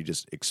thing where you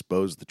just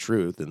expose the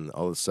truth, and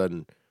all of a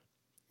sudden,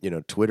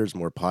 Twitter's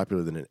more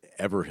popular than it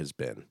ever has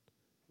been.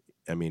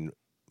 I mean,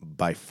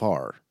 by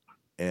far.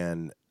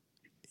 And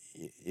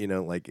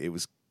like it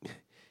was,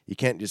 you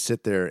can't just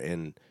sit there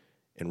and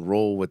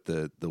roll with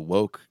the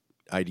woke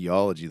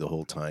ideology the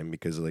whole time,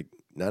 because like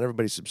not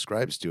everybody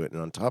subscribes to it. And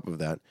on top of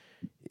that,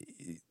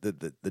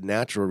 the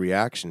natural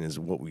reaction is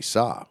what we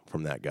saw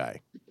from that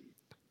guy.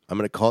 I'm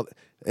gonna call it,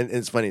 and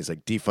it's funny. It's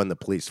like defund the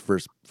police.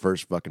 First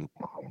fucking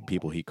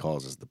people he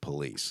calls is the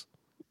police.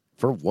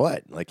 For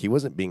what? Like he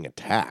wasn't being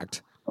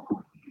attacked,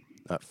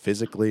 not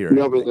physically or.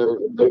 No, but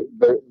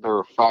there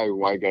were 5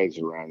 white guys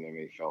around him.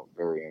 He felt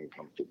very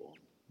uncomfortable.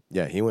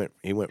 Yeah, he went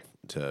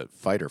to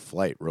fight or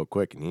flight real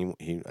quick, and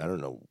he I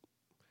don't know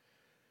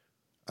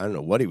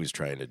what he was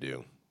trying to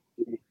do.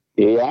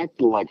 He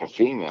acted like a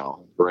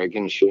female,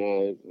 breaking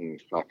shit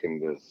and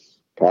fucking just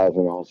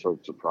causing all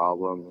sorts of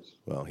problems.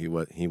 Well, he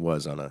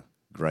was on a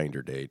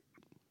grinder date.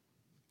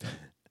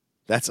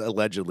 That's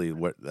allegedly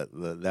what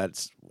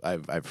that's.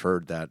 I've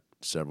heard that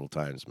several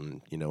times,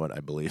 and you know what?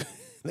 I believe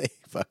they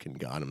fucking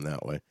got him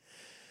that way.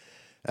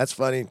 That's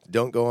funny.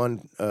 Don't go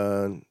on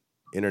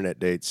internet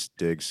dates,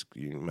 Diggs.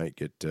 You might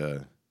get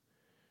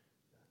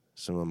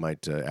someone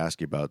might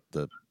ask you about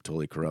the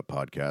Totally Corrupt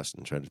podcast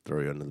and try to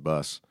throw you under the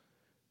bus.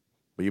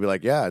 But you'd be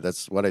like, "Yeah,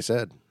 that's what I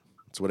said."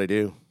 That's what I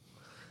do.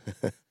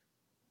 I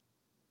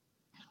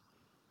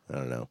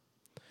don't know.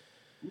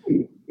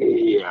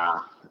 Yeah.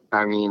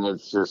 I mean,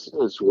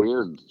 it's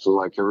weird. So,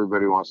 like,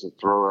 everybody wants to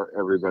throw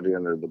everybody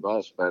under the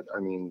bus, but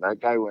I mean,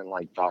 that guy went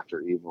like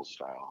Dr. Evil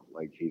style.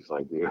 Like, he's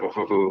like,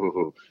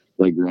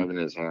 like rubbing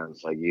his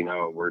hands, like,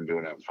 we're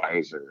doing it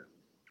Pfizer.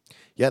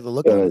 Yeah, the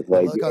look on it.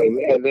 Like, Look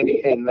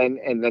on,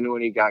 and then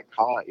when he got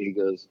caught, he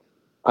goes,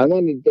 "I'm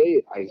on a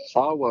date. I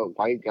saw what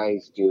white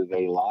guys do.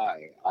 They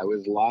lie. I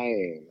was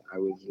lying. I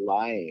was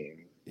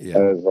lying." yeah.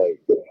 I was like,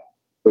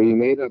 but he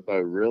made up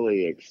a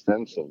really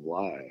extensive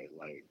lie.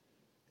 Like,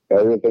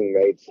 everything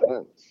made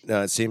sense.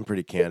 No, it seemed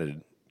pretty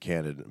candid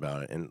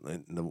about it,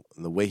 and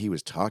the way he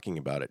was talking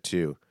about it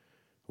too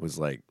was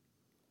like,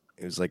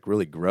 it was like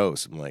really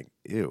gross. I'm like,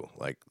 ew,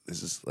 like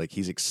this is like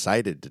he's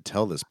excited to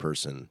tell this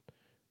person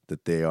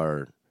that they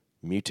are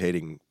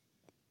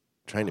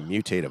trying to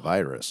mutate a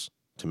virus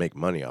to make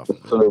money off of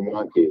it.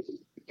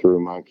 Through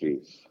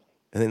monkeys.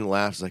 And then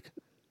laughs like,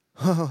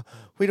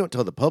 we don't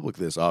tell the public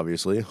this,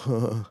 obviously.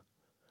 Like,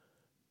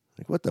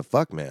 what the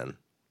fuck, man?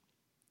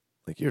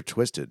 Like, you're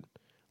twisted.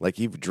 Like,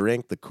 you've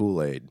drank the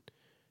Kool-Aid,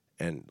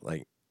 and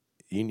like,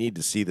 you need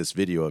to see this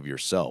video of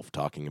yourself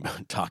talking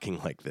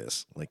like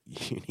this. Like,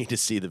 you need to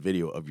see the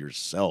video of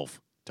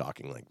yourself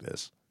talking like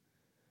this.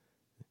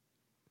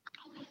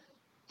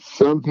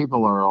 Some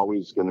people are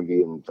always going to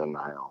be in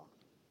denial.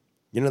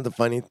 You know the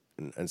funny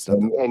and stuff.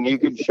 And you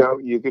could show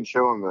him you could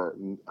show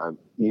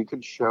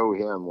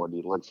him what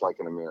he looks like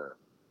in a mirror,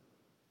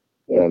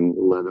 and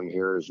let him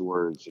hear his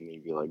words, and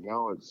he'd be like,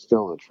 "No, it's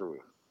still the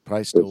truth.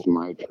 Probably still, it's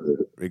my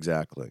truth."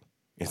 Exactly,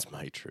 it's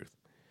my truth.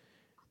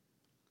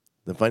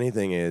 The funny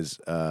thing is,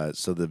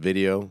 so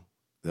the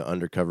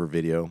undercover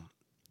video,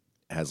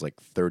 has like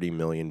 30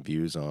 million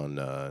views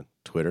on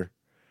Twitter.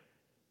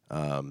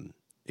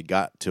 It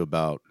got to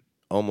about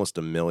almost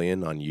 1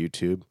 million on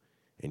YouTube,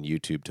 and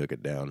YouTube took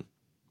it down.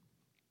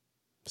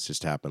 This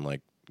just happened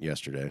like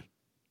yesterday.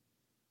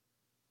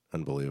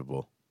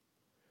 Unbelievable.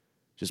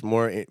 Just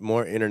more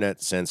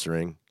internet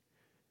censoring.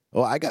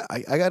 Oh, I got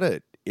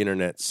a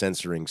internet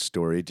censoring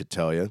story to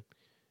tell you.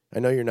 I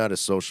know you're not a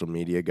social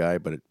media guy,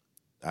 but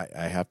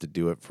I have to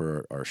do it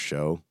for our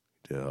show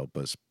to help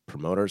us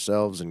promote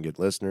ourselves and get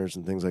listeners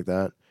and things like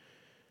that.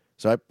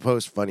 So I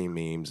post funny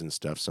memes and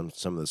stuff. Some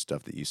of the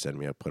stuff that you send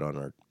me, I put on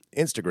our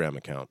Instagram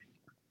account.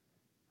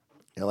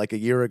 And like a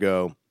year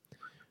ago,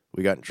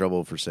 we got in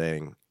trouble for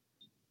saying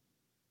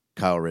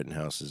Kyle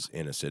Rittenhouse is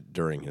innocent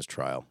during his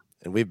trial.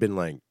 And we've been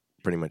like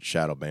pretty much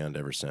shadow banned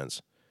ever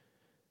since.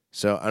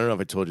 So I don't know if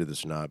I told you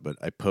this or not, but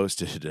I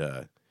posted,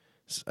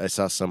 I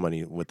saw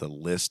somebody with a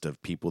list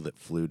of people that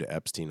flew to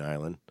Epstein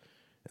Island.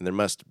 And there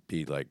must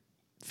be like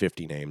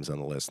 50 names on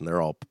the list. And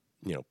they're all,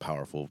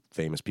 powerful,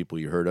 famous people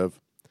you heard of.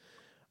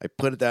 I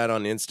put that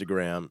on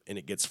Instagram and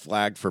it gets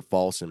flagged for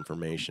false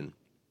information.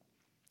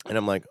 And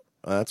I'm like,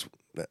 oh, that's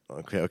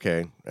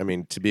okay. I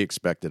mean, to be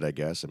expected, I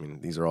guess. I mean,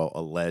 these are all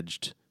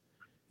alleged,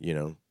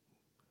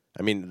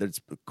 I mean, there's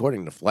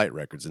according to flight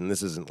records, and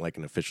this isn't like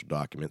an official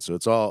document, so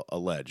it's all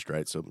alleged,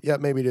 right? So, yeah,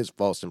 maybe it is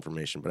false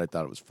information, but I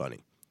thought it was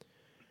funny.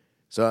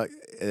 So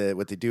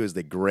what they do is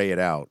they gray it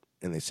out,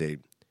 and they say,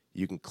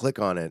 you can click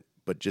on it,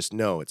 but just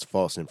know it's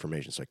false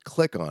information. So I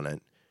click on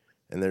it,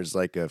 and there's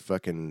like a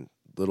fucking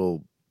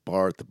little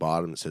bar at the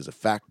bottom that says a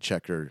fact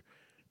checker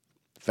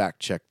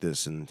fact-checked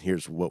this, and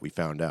here's what we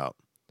found out.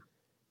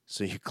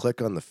 So you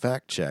click on the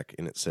fact check,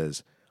 and it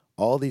says,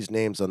 all these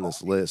names on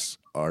this list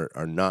are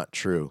not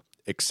true,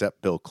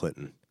 except Bill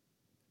Clinton.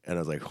 And I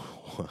was like,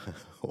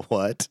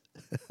 what?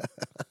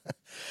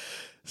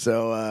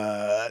 So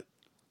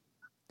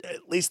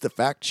at least the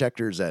fact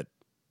checkers at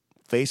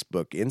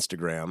Facebook,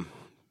 Instagram,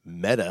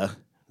 Meta,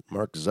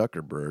 Mark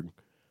Zuckerberg,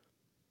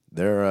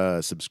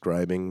 they're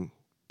subscribing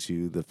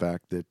to the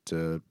fact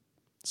that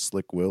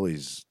Slick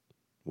Willie's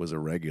was a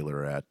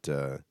regular at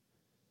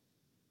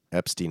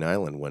Epstein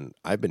Island, when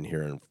I've been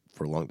hearing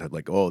for a long time,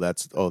 like,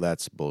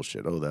 that's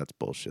bullshit. Oh, that's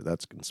bullshit.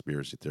 That's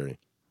conspiracy theory.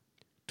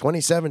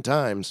 27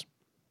 times.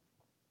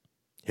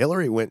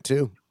 Hillary went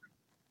too.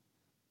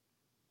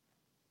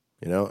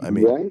 I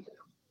mean, Right?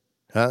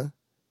 huh?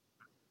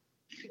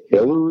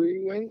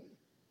 Hillary went?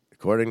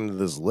 According to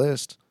this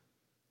list.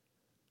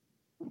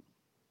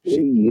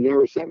 You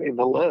never sent me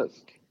the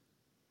list.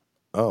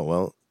 Oh,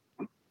 well,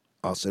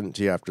 I'll send it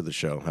to you after the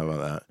show. How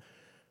about that?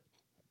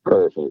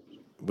 Perfect.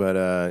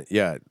 But,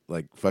 yeah,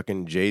 like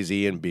fucking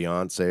Jay-Z and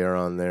Beyonce are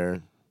on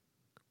there.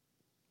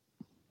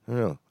 I don't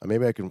know.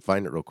 Maybe I can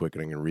find it real quick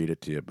and I can read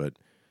it to you, but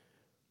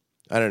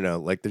I don't know.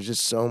 Like, there's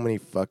just so many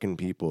fucking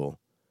people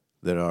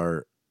that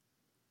are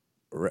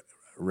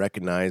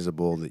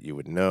recognizable that you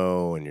would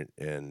know,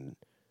 and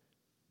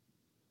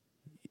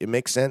it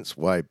makes sense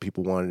why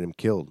people wanted him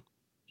killed.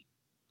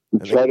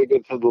 Try to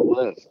get to the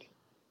list.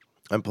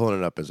 I'm pulling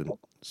it up as I'm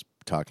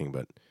talking,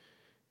 but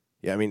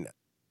yeah, I mean,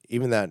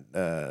 even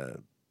that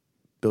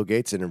Bill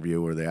Gates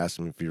interview where they asked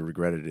him if he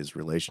regretted his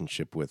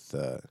relationship with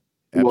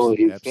Epstein. Well,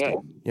 he Epstein. said.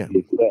 Yeah.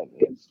 He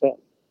said.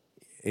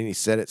 And he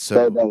said it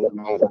so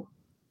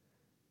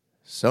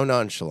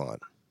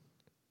nonchalant.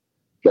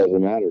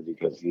 Doesn't matter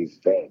because he's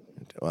dead.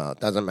 Well, it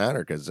doesn't matter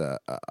because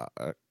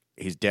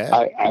he's dead.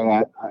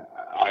 I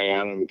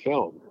had him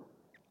killed.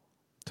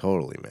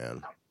 Totally,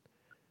 man.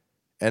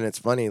 And it's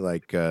funny,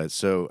 like,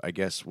 so I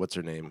guess what's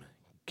her name,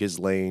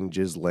 Ghislaine,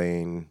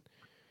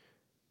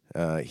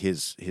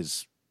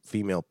 his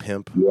female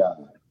pimp. Yeah.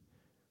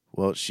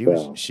 Well, she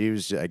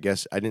was. I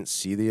guess I didn't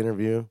see the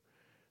interview,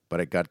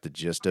 but I got the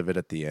gist of it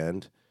at the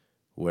end,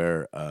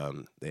 where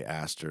they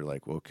asked her,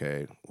 like,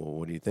 okay, well,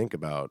 what do you think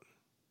about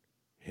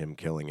him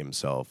killing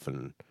himself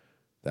and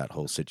that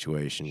whole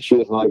situation? She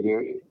was like,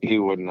 he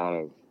wouldn't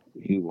have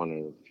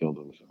killed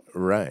himself.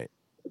 Right.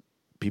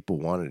 People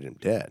wanted him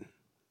dead.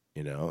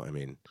 You know, I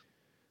mean,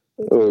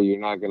 well, you're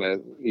not gonna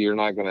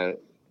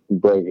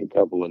break a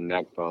couple of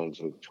neck bones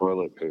with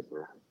toilet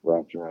paper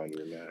wrapped around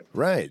your neck.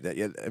 Right.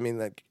 I mean,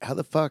 like, how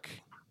the fuck?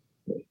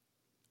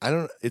 I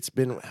don't. It's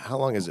been, how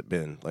long has it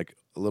been? Like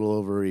a little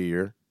over a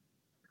year.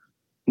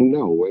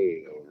 No,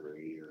 way over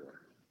a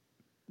year.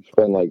 It's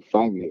been like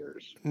 5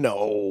 years.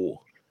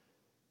 No.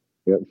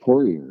 Yeah,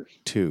 4 years.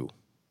 2.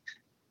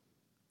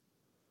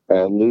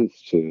 At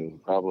least 2,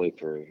 probably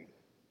 3.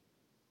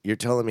 You're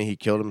telling me he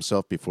killed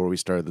himself before we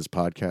started this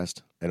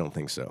podcast? I don't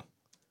think so.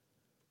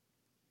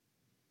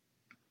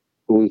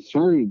 We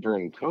started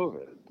during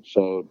COVID,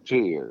 so 2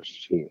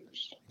 years. 2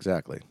 years.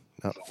 Exactly.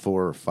 Not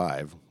 4 or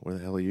 5. Where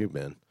the hell have you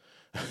been?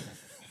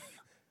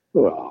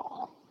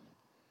 Well.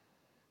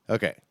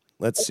 Okay,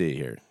 let's see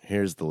here.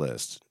 Here's the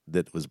list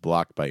that was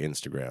blocked by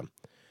Instagram.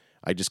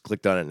 I just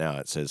clicked on it now.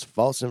 It says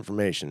false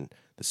information.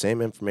 The same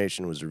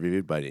information was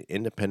reviewed by an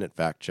independent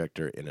fact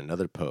checker in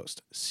another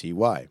post. See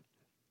why.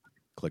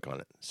 Click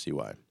on it. See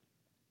why.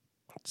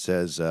 It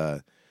says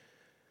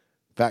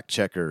fact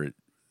checker.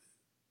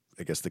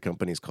 I guess the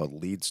company's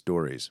called Lead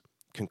Stories.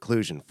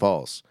 Conclusion,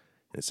 false.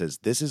 And it says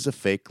this is a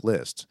fake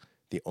list.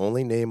 The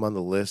only name on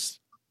the list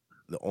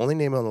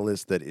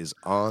that is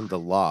on the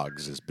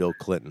logs is Bill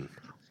Clinton.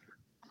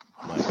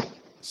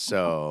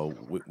 So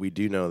we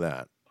do know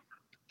that.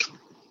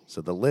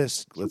 So the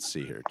list, let's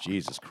see here.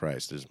 Jesus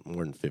Christ, there's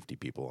more than 50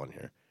 people on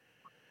here.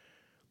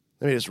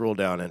 Let me just roll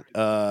down it.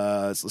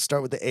 So let's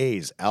start with the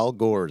A's. Al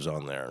Gore's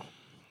on there.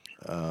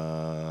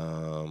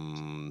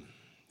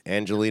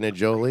 Angelina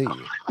Jolie.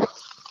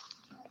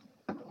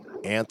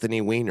 Anthony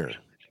Weiner.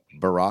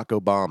 Barack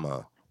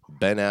Obama.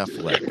 Ben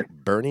Affleck.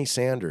 Bernie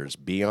Sanders.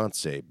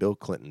 Beyonce. Bill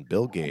Clinton.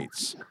 Bill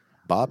Gates.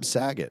 Bob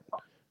Saget.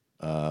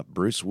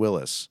 Bruce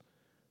Willis.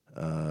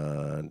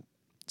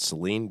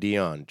 Celine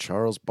Dion.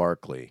 Charles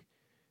Barkley.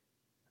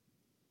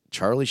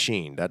 Charlie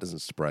Sheen. That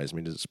doesn't surprise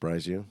me. Does it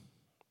surprise you?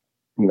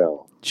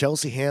 No.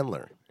 Chelsea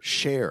Handler,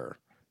 Cher,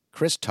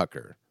 Chris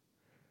Tucker,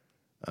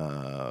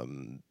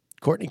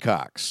 Courtney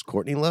Cox,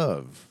 Courtney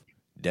Love,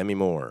 Demi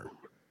Moore.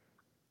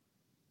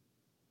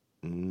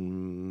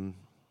 Ellen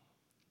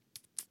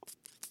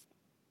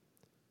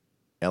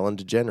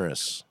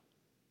DeGeneres.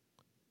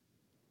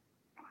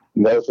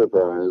 No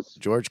surprise.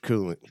 George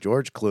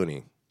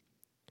Clooney.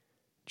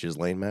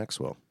 Ghislaine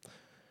Maxwell.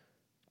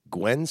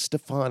 Gwen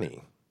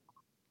Stefani.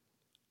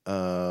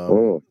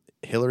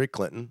 Hillary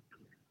Clinton.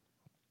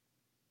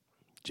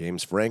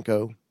 James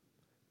Franco,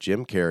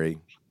 Jim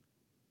Carrey,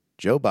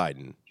 Joe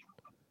Biden.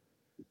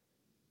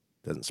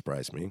 Doesn't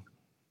surprise me.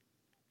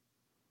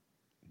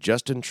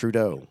 Justin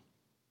Trudeau,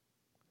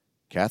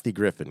 Kathy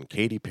Griffin,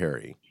 Katy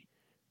Perry,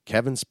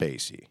 Kevin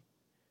Spacey,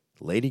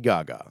 Lady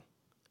Gaga,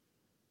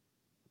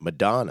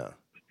 Madonna,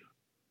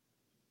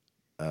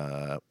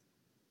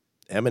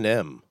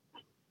 Eminem,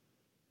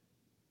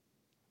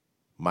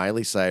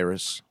 Miley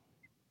Cyrus,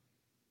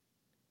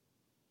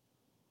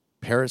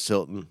 Paris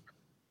Hilton,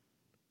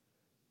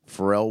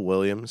 Pharrell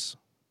Williams,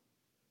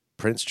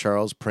 Prince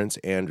Charles, Prince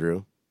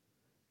Andrew,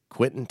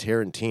 Quentin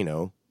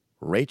Tarantino,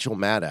 Rachel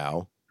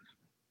Maddow,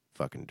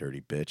 fucking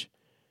dirty bitch,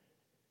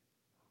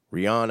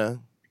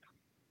 Rihanna,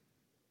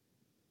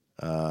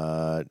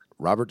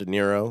 Robert De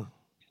Niro,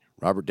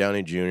 Robert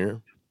Downey Jr.,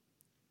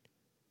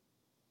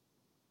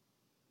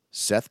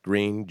 Seth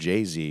Green,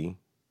 Jay-Z,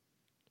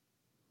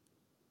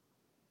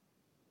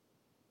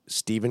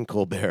 Stephen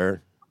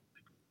Colbert,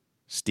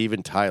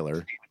 Steven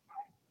Tyler,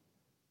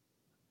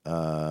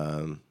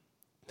 Tila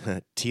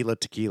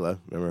Tequila,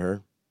 remember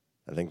her?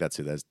 I think that's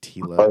who that is.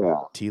 Tila. Oh, yeah.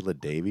 Tila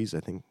Davies,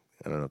 I think.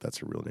 I don't know if that's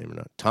her real name or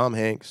not. Tom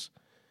Hanks,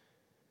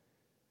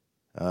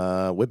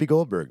 Whoopi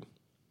Goldberg,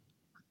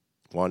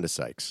 Wanda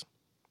Sykes.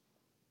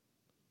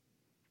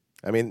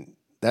 I mean,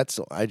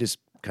 I just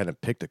kind of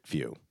picked a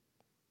few.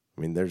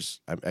 I mean,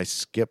 I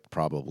skipped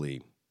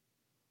probably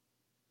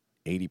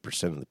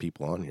 80% of the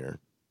people on here.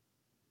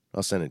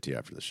 I'll send it to you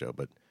after the show,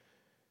 but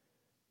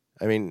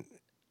I mean,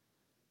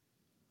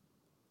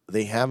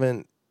 they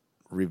haven't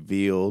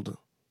revealed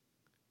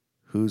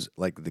who's,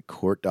 like, the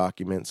court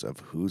documents of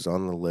who's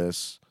on the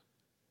list,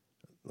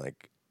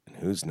 like, and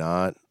who's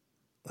not,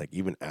 like,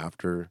 even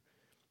after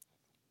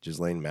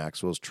Ghislaine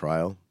Maxwell's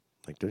trial.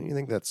 Like, don't you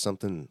think that's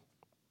something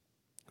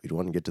we'd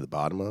want to get to the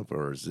bottom of?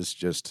 Or is this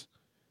just,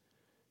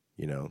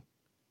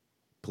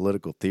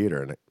 political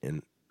theater?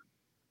 And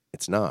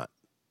it's not.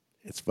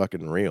 It's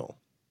fucking real.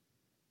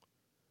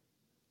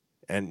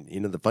 And,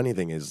 the funny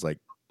thing is, like,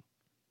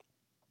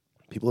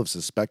 people have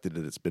suspected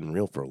that it's been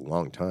real for a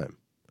long time.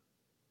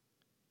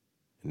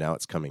 And now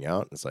it's coming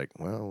out, and it's like,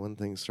 well, one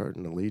thing's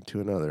starting to lead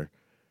to another.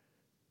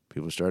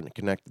 People are starting to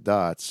connect the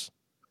dots,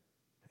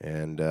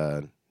 and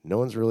no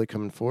one's really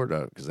coming forward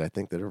on it because I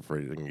think they're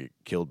afraid they're going to get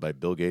killed by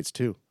Bill Gates,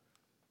 too.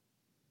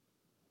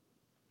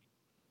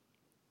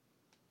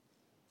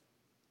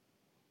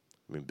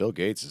 I mean, Bill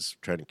Gates is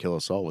trying to kill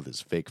us all with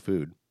his fake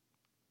food.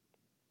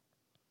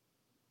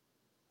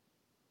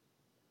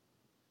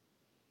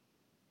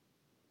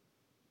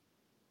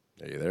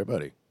 Are you there,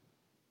 buddy?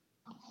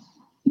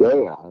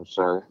 Yeah, I'm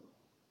sorry.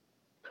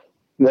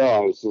 No, I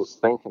was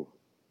just thinking.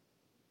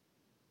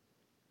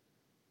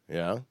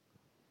 Yeah?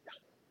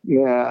 Yeah,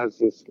 I was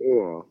just,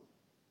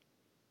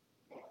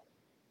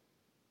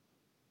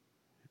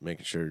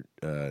 Making sure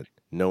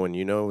no one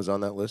you know was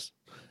on that list?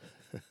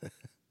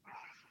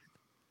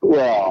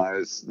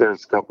 Well,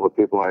 there's a couple of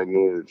people I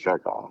needed to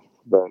check off.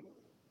 But,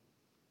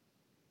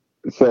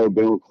 so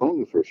Bill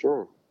Clinton for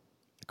sure.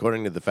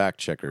 According to the fact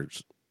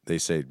checkers, they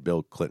say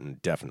Bill Clinton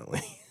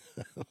definitely.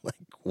 Like,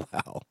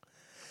 wow.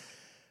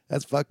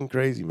 That's fucking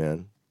crazy,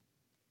 man.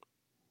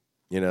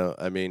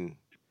 I mean,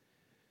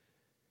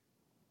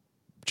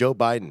 Joe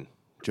Biden.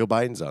 Joe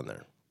Biden's on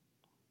there.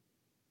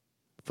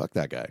 Fuck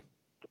that guy.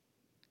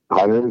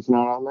 Hunter's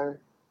not on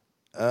there?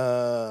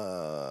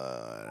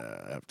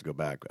 I have to go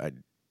back. I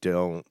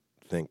don't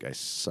think I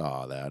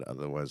saw that.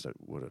 Otherwise, I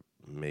would have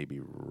maybe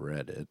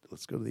read it.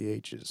 Let's go to the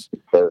H's.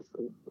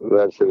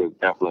 That should have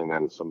definitely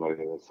been somebody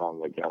that's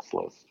on the guest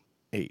list.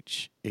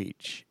 H. I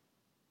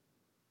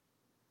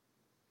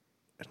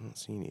don't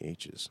see any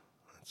H's.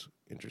 That's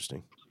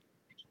interesting.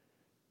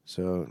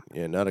 So,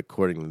 yeah, not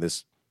according to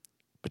this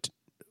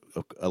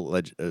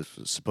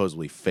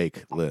supposedly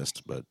fake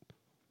list, but...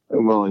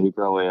 Well, he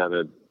probably had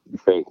a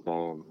fake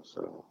name,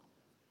 so...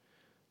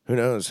 Who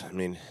knows? I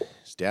mean,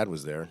 his dad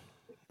was there.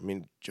 I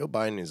mean, Joe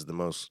Biden is the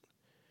most...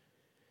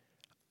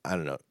 I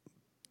don't know.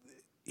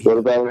 What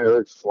about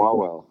Eric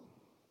Swalwell?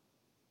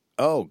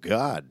 Oh,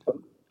 God.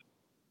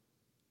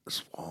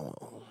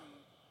 Swalwell.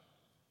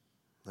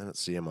 I don't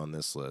see him on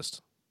this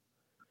list.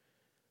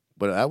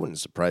 But that wouldn't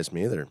surprise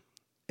me either.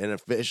 And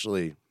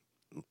officially,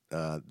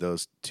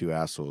 those two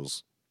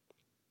assholes,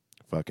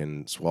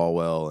 fucking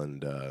Swalwell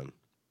and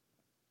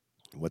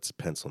what's the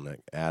pencil neck?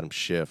 Adam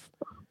Schiff.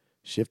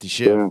 Shifty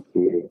Schiff.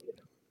 Yeah.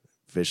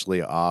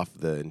 Officially off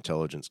the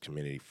intelligence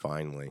committee,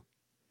 finally.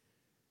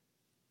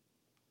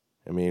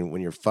 I mean,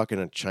 when you're fucking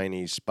a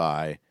Chinese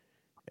spy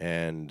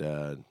and,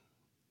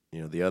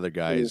 the other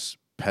guy's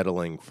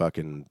peddling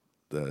fucking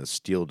the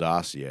Steele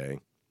dossier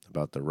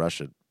about the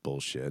Russia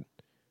bullshit.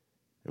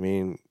 I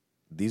mean,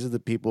 these are the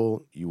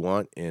people you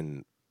want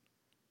you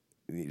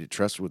to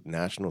trust with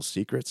national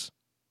secrets?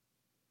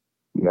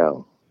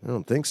 No. I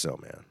don't think so,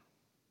 man.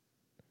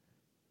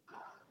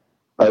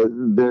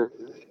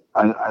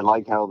 I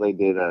like how they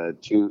did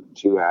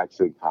two acts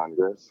in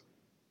Congress.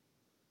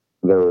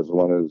 There was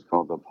one that was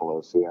called the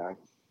Pelosi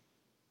Act.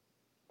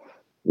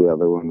 The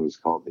other one was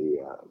called the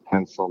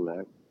Pencil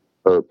Neck.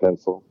 The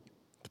Pencil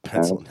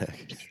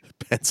Neck.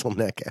 Pencil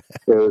Neck Act.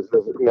 It was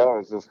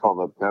just called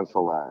the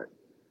Pencil Act.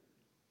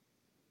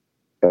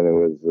 And it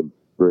was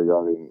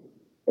regarding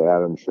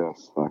Adam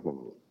Schiff's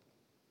fucking...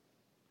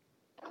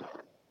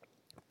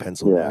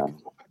 Pencil Neck?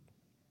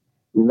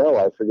 No,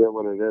 I forget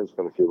what it is,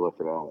 but if you look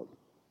it up,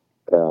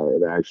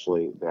 it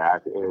actually,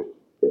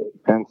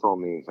 pencil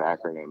means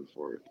acronym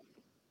for it.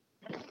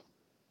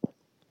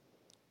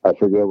 I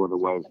forget what it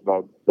was,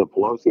 but the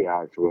Pelosi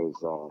Act was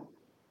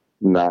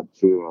not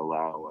to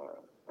allow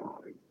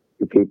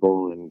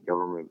people in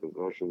government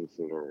positions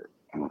that are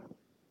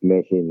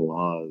making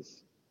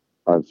laws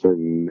on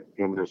certain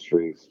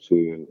industries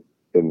to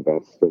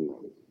invest in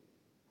them.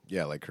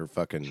 Yeah, like her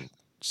fucking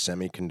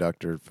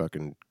semiconductor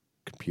fucking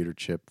computer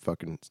chip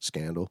fucking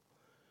scandal.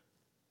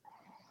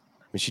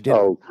 I mean, she did.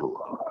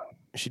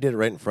 She did it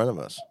right in front of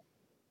us.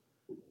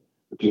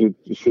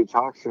 She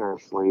talks in her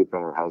sleep,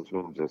 and her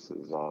husband just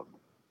is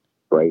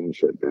writing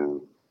shit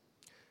down.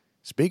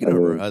 Speaking of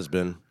her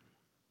husband,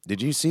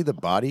 did you see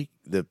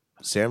the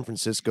San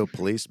Francisco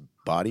police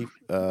body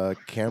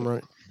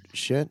camera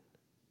shit?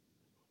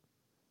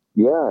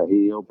 Yeah,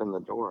 he opened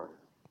the door.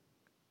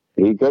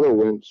 He could have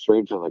went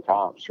straight to the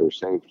cops for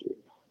safety,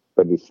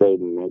 but he stayed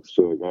next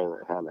to a guy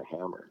that had a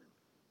hammer.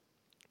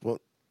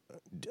 Well,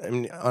 I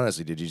mean,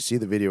 honestly, did you see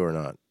the video or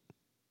not?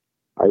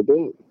 I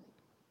did.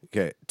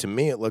 Okay, to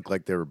me, it looked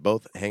like they were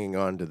both hanging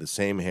on to the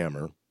same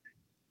hammer.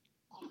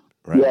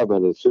 Right? Yeah,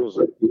 but as soon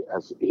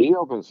as he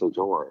opens the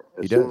door,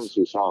 as soon as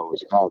he saw it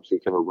was cops, he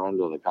could have run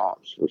to the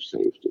cops for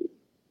safety.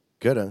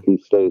 Could have. He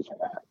stays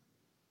back.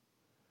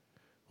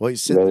 Well,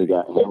 he's sitting there. He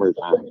got hammer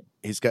time.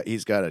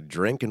 He's got a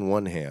drink in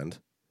one hand,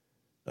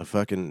 a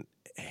fucking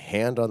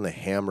hand on the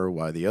hammer,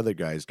 while the other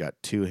guy's got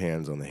two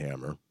hands on the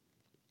hammer,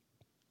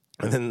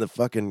 and then the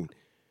fucking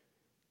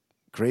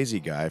crazy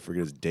guy, I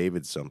forget his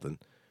David something,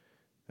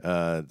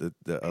 the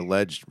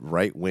alleged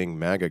right-wing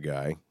MAGA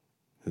guy,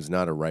 who's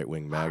not a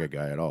right-wing MAGA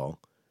guy at all,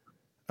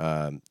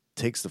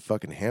 takes the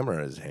fucking hammer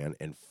in his hand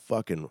and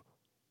fucking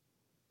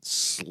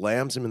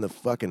slams him in the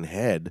fucking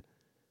head,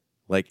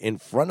 like in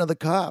front of the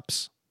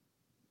cops.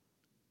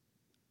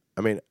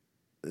 I mean,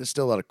 there's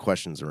still a lot of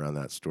questions around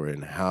that story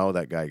and how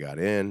that guy got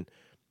in.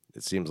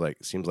 It seems like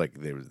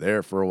they were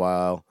there for a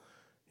while.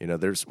 You know,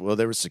 there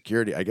was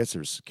security. I guess there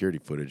was security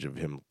footage of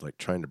him like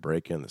trying to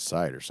break in the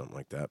site or something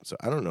like that. So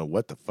I don't know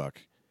what the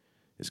fuck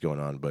is going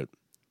on, but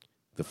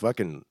the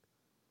fucking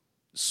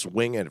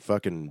swing at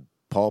fucking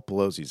Paul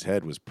Pelosi's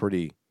head was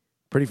pretty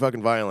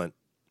fucking violent.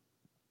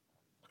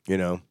 You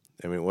know,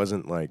 I mean, it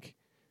wasn't like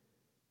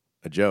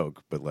a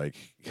joke, but like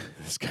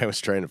this guy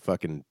was trying to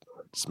fucking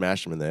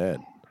smash him in the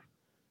head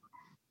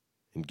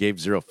and gave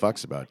zero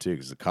fucks about it too,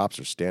 because the cops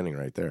are standing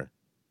right there.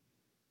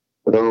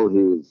 No, he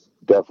was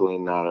definitely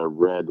not a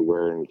red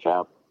wearing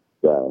cap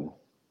guy.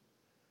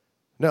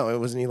 No, it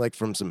wasn't he like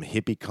from some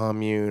hippie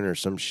commune or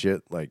some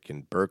shit like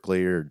in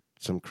Berkeley or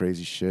some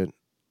crazy shit.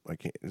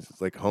 Like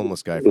it's like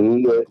homeless guy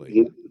from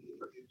Berkeley.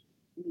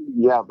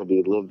 Yeah, but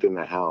he lived in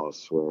a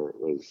house where it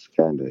was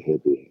kind of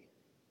hippie.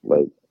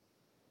 Like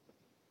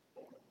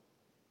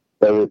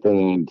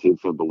everything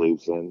Antifa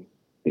believes in,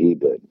 he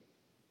did.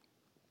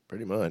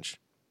 Pretty much.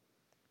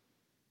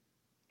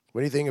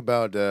 What do you think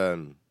about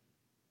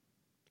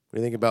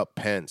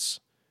Pence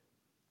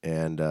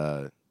and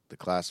the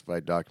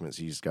classified documents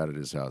he's got at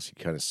his house? He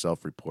kind of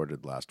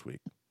self-reported last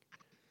week.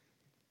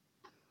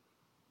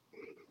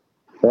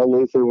 Well, at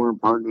least they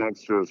weren't parked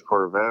next to his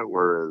Corvette,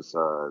 where his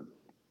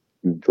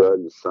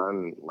drug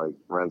son like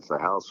rents a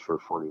house for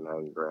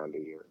 $49,000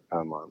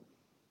 a month.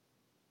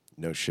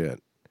 No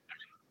shit.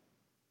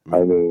 I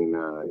mean,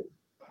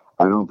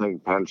 I don't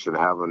think Pence should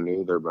have them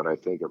either, but I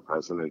think a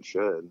president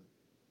should.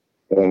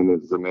 And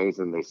it's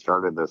amazing they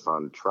started this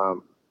on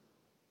Trump.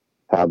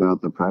 How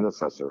about the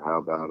predecessor? How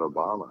about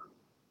Obama?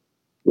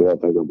 You don't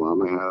think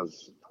Obama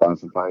has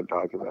classified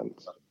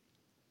documents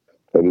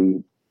that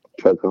he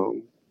took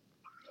home?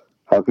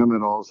 How come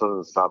it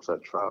also stops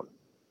at Trump?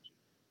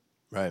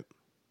 Right.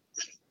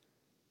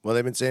 Well,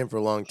 they've been saying for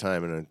a long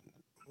time, and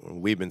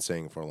we've been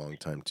saying for a long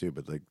time too,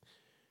 but like,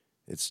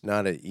 it's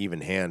not an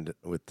even hand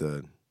with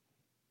the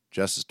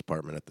Justice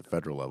Department at the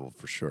federal level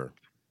for sure.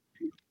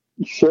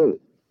 Shit.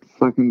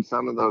 Fucking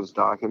some of those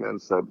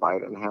documents that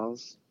Biden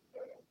has,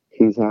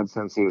 he's had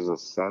since he was a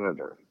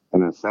senator.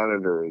 And a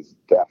senator is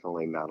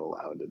definitely not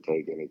allowed to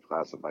take any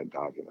classified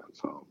documents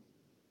home.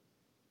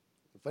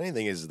 The funny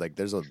thing is, like,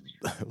 there's one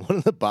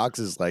of the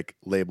boxes like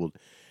labeled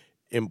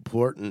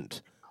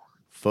important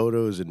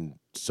photos and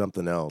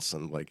something else.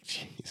 And like,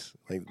 jeez,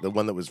 like the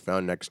one that was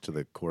found next to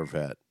the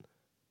Corvette.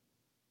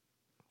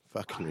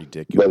 Fucking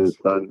ridiculous.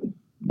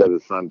 But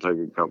his son took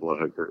a couple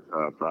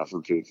of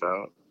prostitutes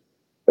out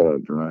on a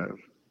drive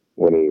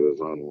when he was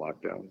on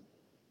lockdown.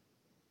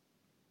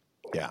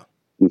 Yeah.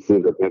 You see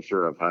the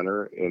picture of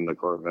Hunter in the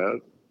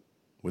Corvette?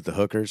 With the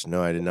hookers?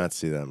 No, I did not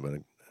see them, but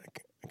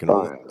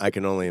I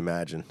can only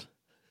imagine.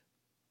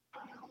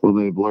 Well,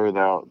 they blurred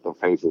out the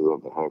faces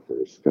of the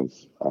hookers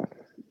because I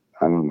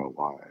don't know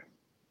why.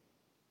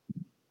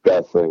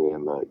 Best thing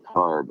in the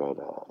car, but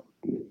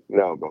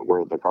no, but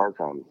where'd the car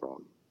come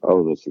from?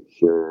 Oh, the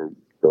secured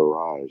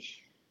garage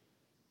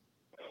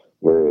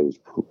where his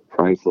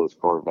priceless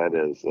Corvette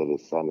is that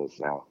his son is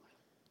now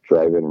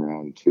driving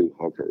around two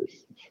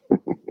hookers.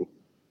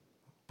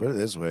 Put it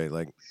this way,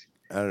 like,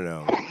 I don't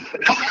know.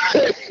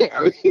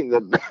 I mean,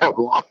 the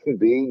Babylon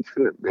Bee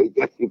couldn't make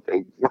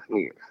anything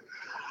funnier.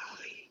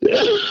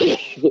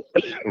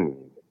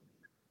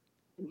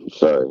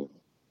 Sorry.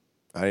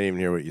 I didn't even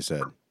hear what you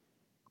said.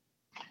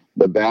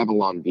 The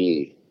Babylon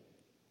Bee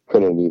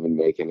couldn't even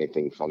make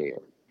anything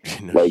funnier.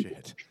 No like,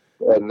 shit.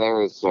 And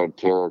there is a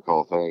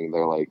satirical thing.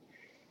 They're like,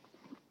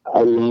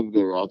 I love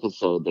their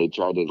episode. They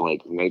try to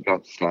like make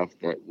up stuff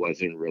that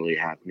wasn't really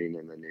happening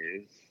in the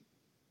news.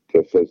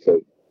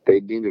 So they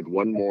needed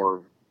one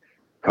more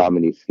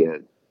comedy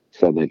skit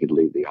so they could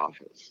leave the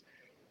office.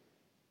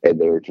 And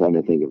they were trying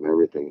to think of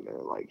everything. They're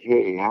like,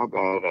 hey, how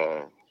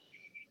about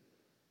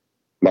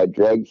my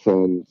drug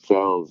son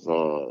sells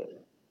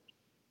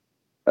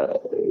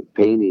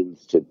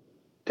paintings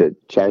to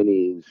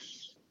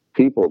Chinese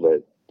people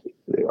that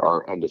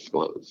are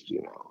undisclosed,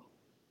 you know.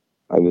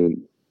 I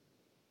mean,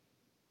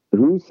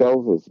 who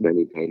sells as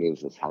many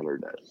paintings as Hunter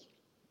does?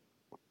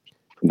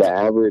 The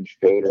average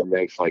painter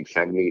makes like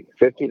 50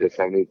 to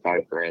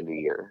 75 grand a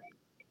year.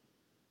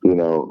 You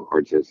know,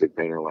 artistic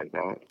painter like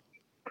that.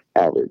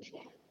 Average.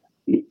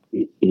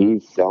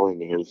 He's selling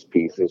his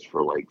pieces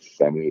for like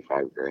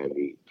 75 grand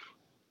each.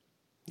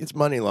 It's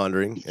money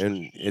laundering,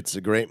 and it's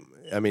a great.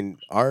 I mean,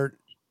 art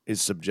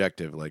is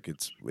subjective. Like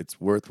it's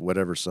worth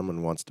whatever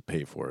someone wants to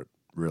pay for it.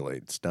 Really,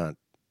 it's not.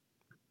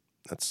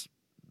 That's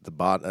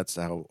That's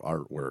how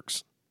art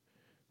works.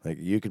 Like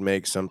you can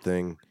make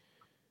something.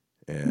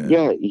 And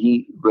yeah,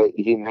 he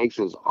makes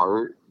his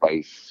art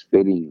by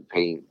spitting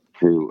paint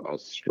through a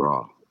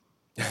straw.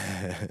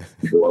 I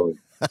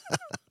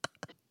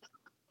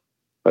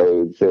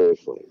mean,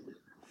 seriously.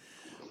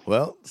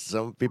 Well,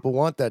 some people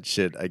want that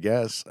shit, I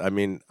guess. I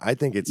mean, I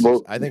think it's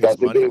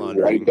money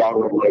laundering.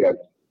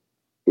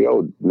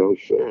 No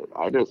shit.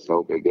 I just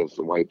hope it gets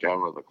wiped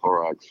down with a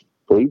Clorox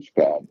bleach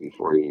pad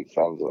before he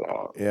sends it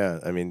out. Yeah,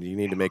 I mean, you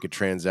need to make a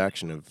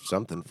transaction of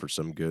something for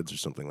some goods or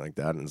something like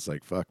that, and it's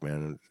like, fuck,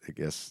 man. I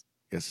guess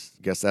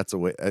that's a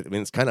way. I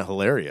mean, it's kind of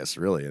hilarious,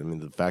 really. I mean,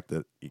 the fact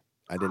that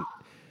I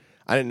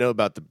didn't know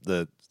about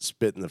the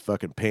spitting the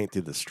fucking paint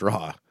through the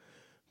straw,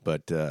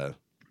 but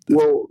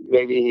well,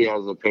 maybe he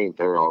has the paint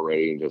there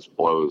already and just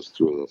blows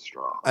through the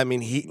straw. I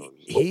mean,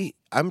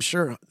 I'm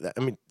sure. I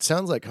mean, it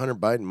sounds like Hunter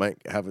Biden might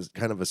have a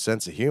kind of a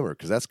sense of humor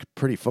because that's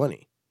pretty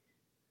funny.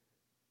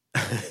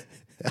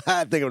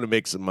 I think I'm gonna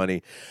make some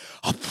money.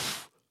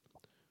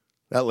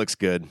 That looks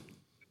good.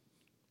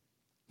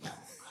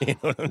 You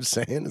know what I'm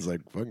saying? It's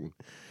like fucking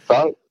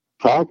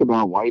talk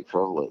about white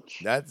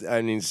privilege.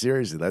 I mean,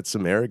 seriously, that's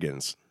some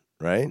arrogance,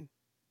 right?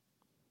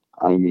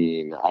 I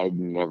mean, I've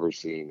never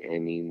seen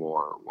any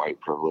more white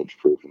privilege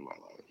proof in my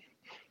life.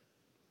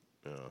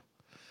 Yeah.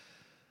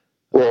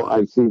 Well,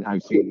 I've seen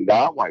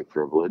not white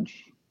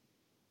privilege.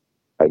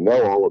 I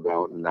know all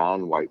about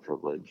non-white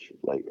privilege,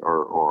 like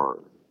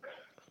or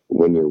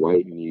when you're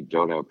white and you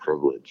don't have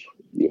privilege.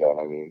 You know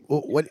what I mean?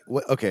 Well,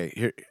 what? Okay,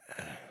 here.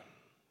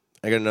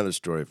 I got another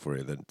story for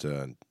you that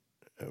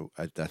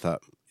I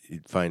thought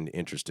you'd find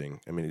interesting.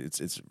 I mean,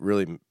 it's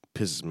really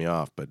pisses me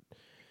off, but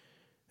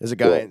there's a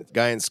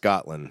guy in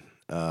Scotland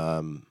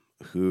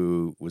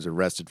who was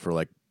arrested for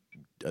like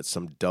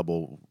some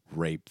double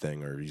rape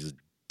thing, or he's a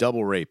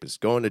double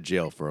rapist, going to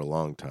jail for a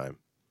long time.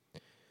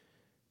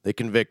 They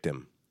convict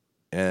him,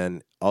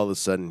 and all of a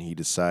sudden he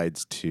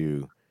decides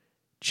to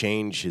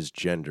change his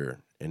gender,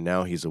 and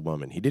now he's a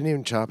woman. He didn't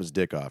even chop his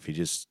dick off. He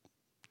just,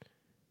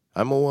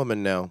 I'm a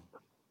woman now.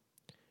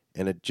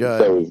 And a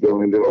judge. So he's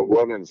going to a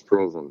woman's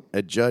prison.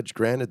 A judge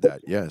granted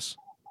that, yes.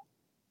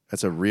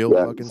 That's a real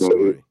fucking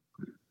story.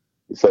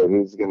 So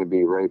he's going to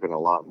be raping a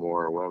lot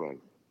more women.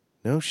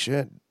 No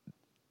shit.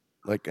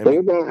 Like,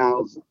 think about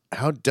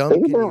how dumb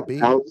can you be?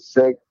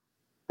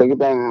 Think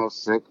about how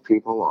sick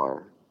people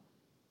are.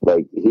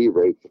 Like, he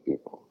raped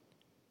people.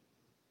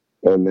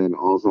 And then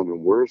all of a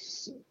sudden,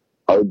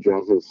 our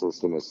justice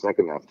system is sick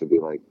enough to be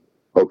like,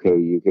 okay,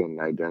 you can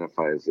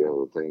identify as the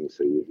other thing,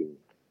 so you can,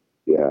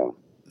 yeah.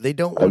 They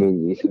don't. I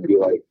mean, you should be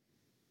like.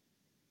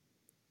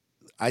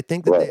 I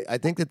think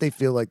that they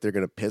feel like they're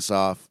going to piss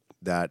off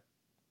that,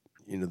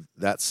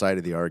 that side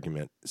of the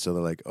argument. So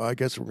they're like, oh, I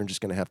guess we're just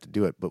going to have to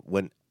do it. But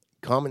when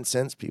common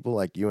sense people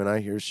like you and I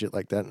hear shit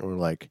like that, and we're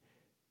like,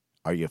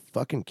 are you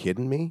fucking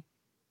kidding me?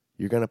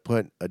 You're going to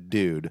put a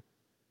dude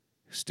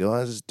who still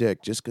has his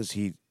dick just because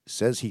he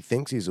says he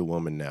thinks he's a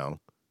woman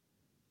now.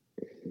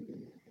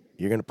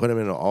 You're going to put him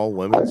in an all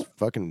women's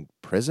fucking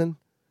prison?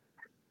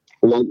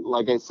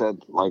 Like I said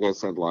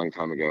a long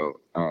time ago,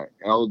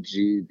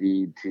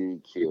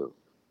 LGBTQ.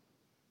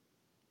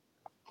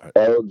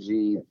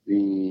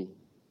 LGBT.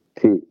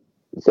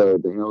 So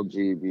the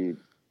LGBT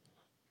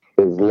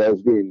is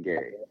lesbian,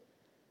 gay.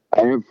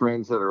 I have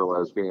friends that are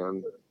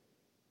lesbian.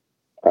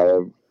 I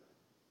have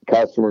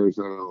customers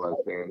that are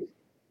lesbian.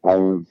 I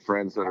have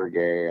friends that are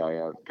gay. I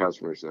have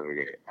customers that are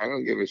gay. I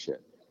don't give a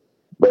shit.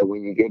 But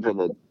when you get to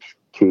the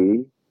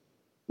T,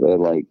 they're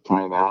like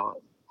time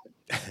out.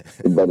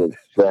 But it's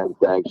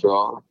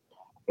transsexual,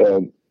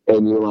 and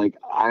you're like,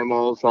 I'm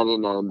all of a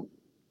sudden a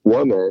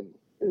woman,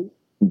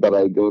 but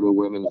I go to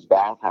women's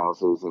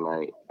bathhouses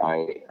and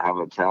I have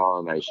a towel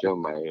and I show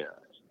my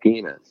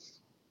penis.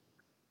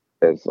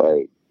 It's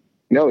like,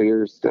 no,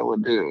 you're still a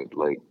dude.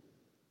 Like,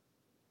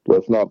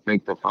 let's not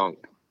fake the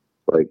funk.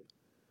 Like,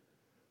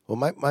 well,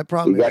 my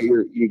problem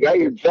you got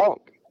your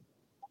junk,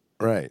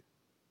 right?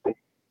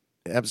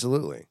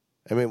 Absolutely.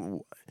 I mean,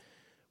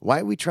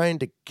 why are we trying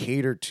to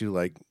cater to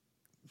like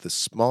the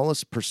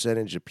smallest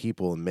percentage of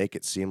people and make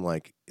it seem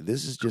like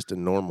this is just a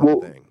normal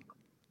thing?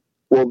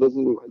 Well, this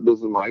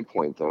is my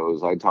point though.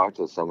 Is I talk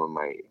to some of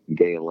my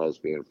gay and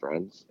lesbian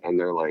friends, and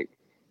they're like,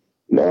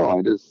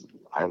 "No,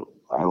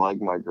 I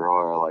like my girl,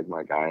 or I like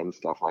my guy, and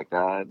stuff like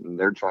that." And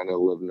they're trying to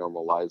live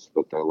normal lives,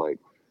 but they're like,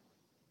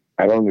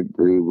 "I don't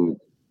agree with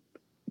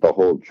the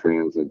whole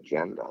trans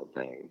agenda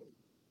thing."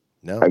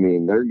 No, I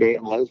mean they're gay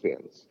and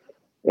lesbians,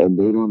 and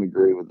they don't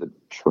agree with the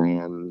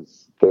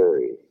trans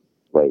theory.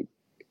 Like,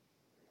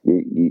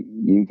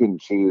 you can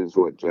choose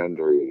what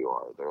gender you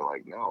are. They're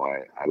like, no,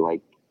 I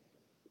like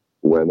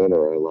women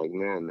or I like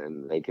men,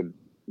 and they can,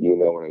 you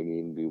know what I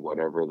mean, be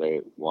whatever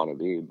they want to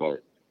be,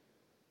 but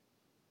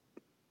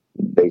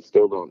they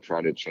still don't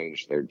try to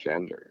change their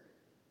gender.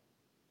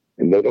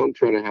 And they don't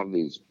try to have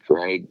these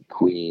drag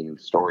queen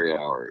story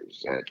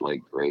hours at like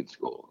grade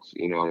schools.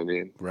 You know what I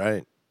mean?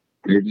 Right.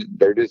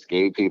 They're just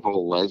gay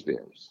people,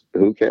 lesbians.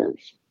 Who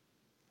cares?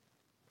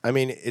 I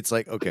mean, it's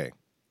like, okay,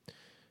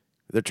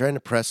 they're trying to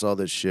press all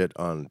this shit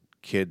on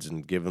kids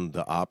and give them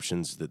the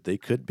options that they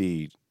could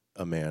be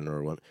a man or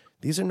a woman.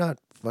 These are not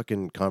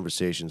fucking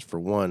conversations. For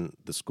one,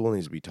 the school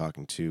needs to be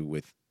talking to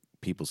with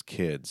people's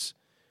kids.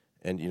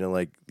 And,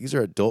 like, these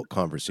are adult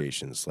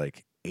conversations,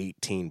 like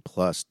 18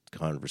 plus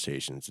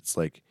conversations. It's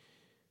like,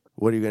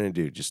 what are you going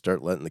to do? Just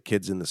start letting the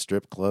kids in the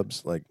strip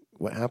clubs? Like,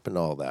 what happened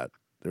to all that?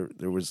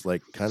 There was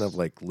like kind of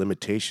like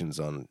limitations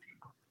on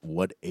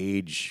what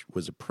age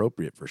was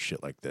appropriate for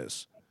shit like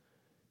this.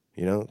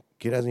 You know,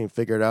 kid hasn't even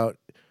figured out.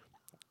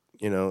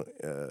 You know,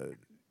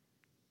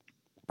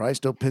 probably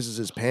still pisses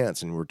his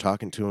pants, and we're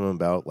talking to him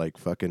about like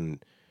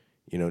fucking,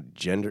 you know,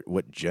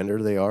 what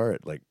gender they are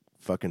at like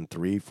fucking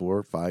 3,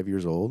 4, 5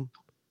 years old.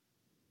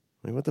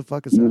 Like, what the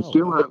fuck is that?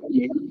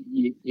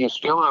 You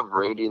still have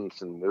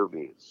ratings in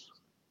movies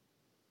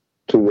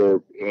to where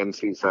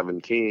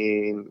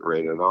NC-17,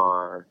 rated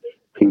R,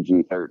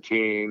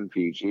 PG-13,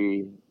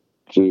 PG,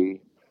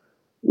 G.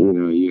 You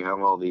know, you have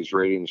all these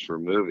ratings for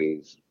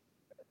movies,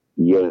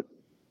 yet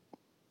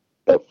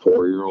a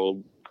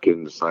 4-year-old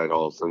can decide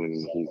all of a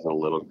sudden he's a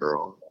little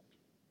girl.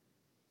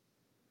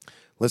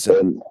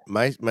 Listen,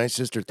 my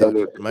sister thought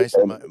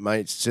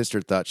my sister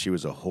thought she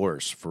was a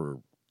horse for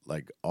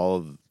like all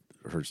of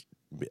her,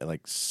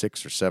 like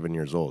 6 or 7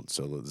 years old.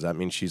 So does that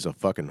mean she's a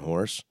fucking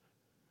horse?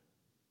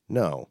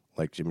 No,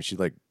 like I mean, she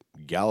like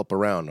gallop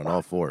around on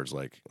all fours.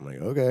 Like I'm like,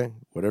 okay,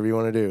 whatever you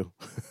want to do.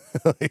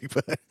 Like,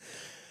 but,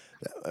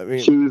 I mean,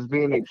 she was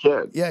being a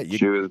kid. Yeah,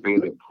 she was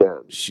being a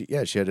kid. She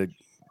had an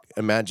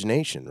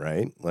imagination,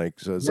 right? Like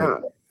so, it's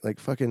like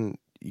fucking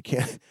you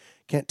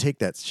can't take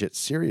that shit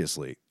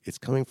seriously. It's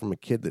coming from a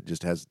kid that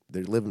just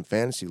they live in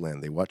fantasy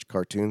land. They watch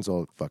cartoons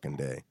all fucking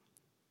day,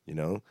 you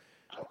know.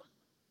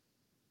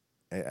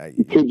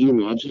 Could you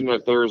imagine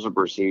if there was a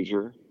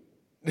procedure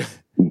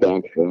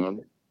back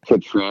then to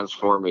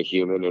transform a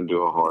human into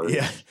a horse?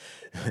 Yeah.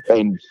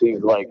 And she's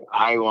like,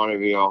 I want to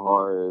be a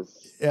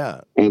horse.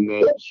 Yeah. And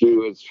then she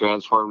was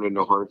transformed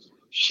into a horse.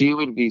 She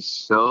would be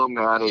so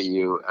mad at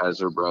you as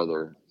her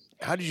brother.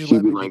 How did you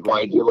She'd be like,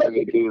 why'd you let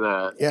me do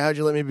that? Yeah, how'd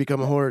you let me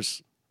become a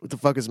horse? What the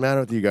fuck is the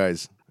matter with you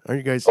guys? Aren't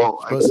you guys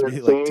supposed to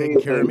be like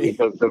taking care of me?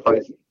 Because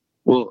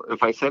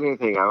if I said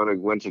anything, I would have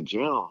went to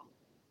jail.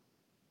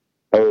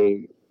 I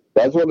mean,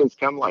 that's what it's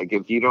come like.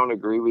 If you don't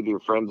agree with your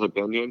friend's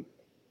opinion,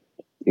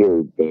 you're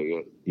a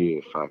bigot,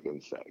 you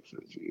fucking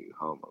sexist, you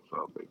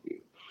homophobic,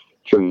 you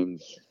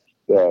trans,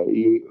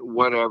 you,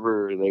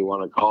 whatever they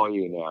want to call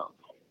you now.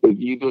 If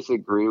you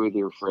disagree with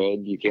your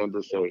friend, you can't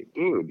just say,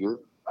 dude,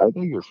 I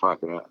think you're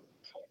fucking up.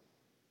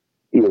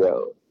 You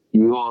know,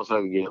 you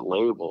also get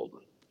labeled.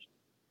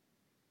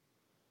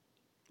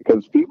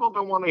 Because people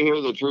don't want to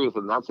hear the truth,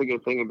 and that's a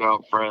good thing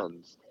about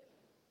friends.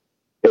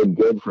 And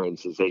good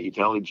friends is that you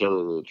tell each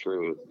other the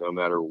truth, no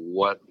matter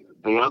what.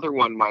 The other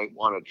one might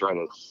want to try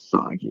to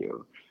sock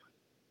you,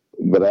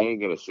 but I ain't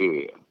going to sue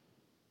you.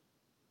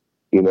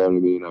 You know what I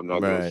mean? I'm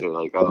not going to say,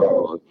 like,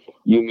 oh,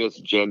 you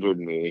misgendered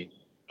me.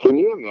 Can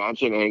you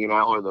imagine hanging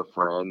out with a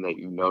friend that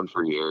you've known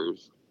for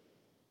years,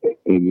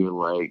 and you're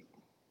like,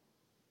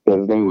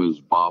 his name was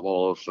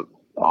Bobble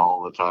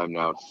all the time,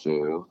 now it's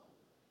Sue.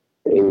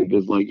 And you're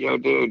just like, yo,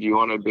 dude, you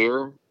want a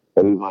beer?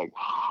 And he's like,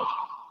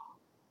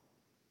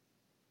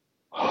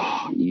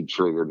 you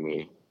triggered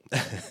me.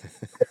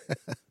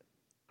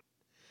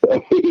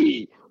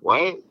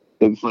 What?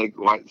 It's like,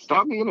 why?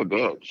 Stop being a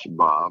bitch,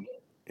 Bob.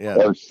 Yeah.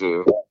 Or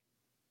Sue.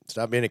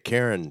 Stop being a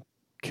Karen.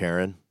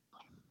 Karen,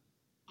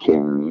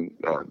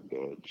 that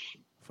bitch.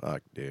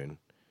 Fuck, dude.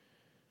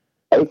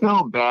 I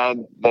feel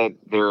bad that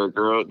there are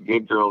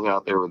good girls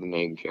out there with the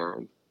name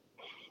Karen.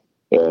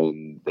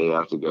 And they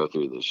have to go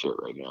through this shit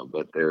right now.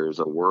 But there's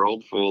a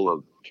world full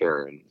of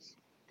Karens.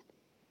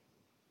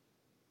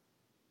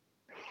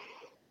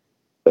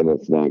 And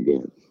it's not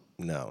good.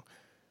 No.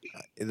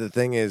 The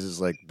thing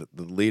is like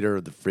the leader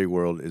of the free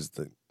world is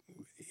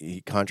he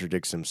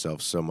contradicts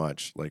himself so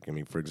much. Like, I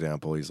mean, for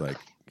example, he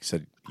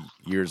said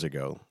years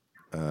ago,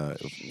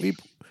 if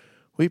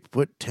we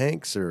put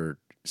tanks or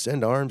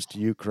send arms to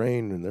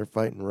Ukraine and they're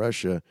fighting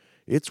Russia,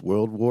 it's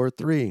World War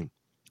III.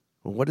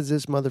 Well, what does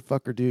this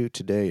motherfucker do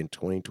today in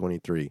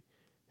 2023?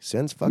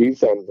 Sends fucking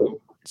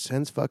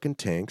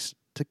tanks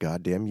to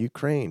goddamn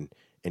Ukraine,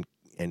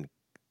 and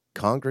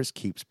Congress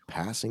keeps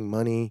passing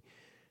money,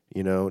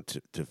 you know,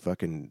 to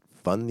fucking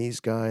fund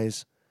these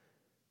guys.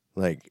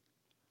 Like,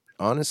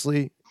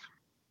 honestly,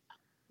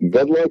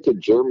 good luck to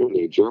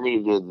Germany.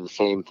 Germany did the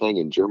same thing,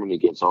 and Germany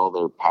gets all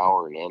their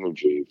power and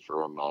energy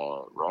from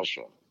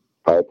Russia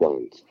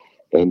pipelines.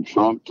 And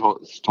Trump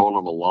told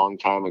them a long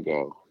time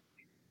ago,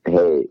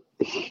 hey,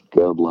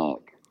 good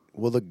luck.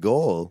 Well, the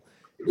goal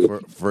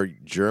for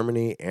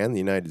Germany and the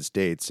United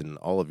States and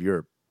all of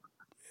Europe,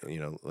 you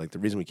know, like the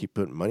reason we keep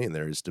putting money in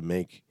there is to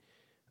make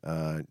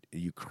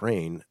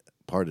Ukraine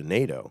part of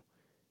NATO.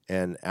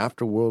 And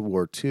after World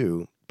War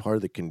II, part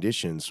of the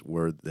conditions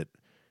were that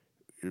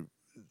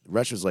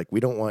Russia's like, we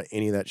don't want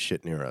any of that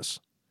shit near us.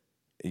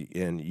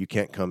 And you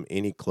can't come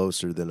any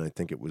closer than I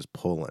think it was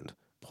Poland.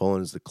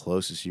 Poland is the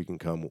closest you can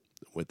come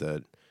with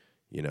a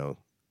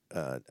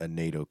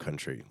NATO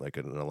country, like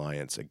an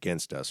alliance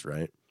against us,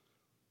 right?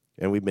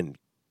 And we've been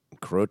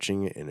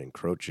encroaching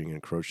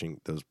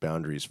those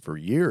boundaries for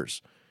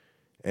years.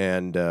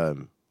 And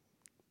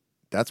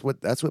that's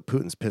what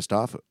Putin's pissed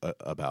off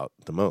about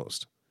the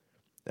most.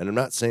 And I'm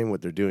not saying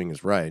what they're doing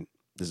is right.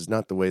 This is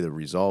not the way to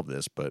resolve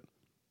this, but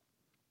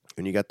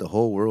when you got the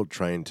whole world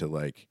trying to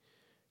like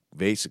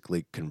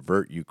basically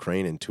convert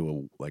Ukraine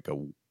into a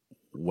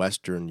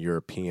Western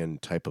European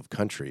type of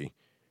country,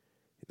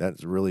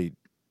 that really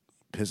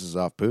pisses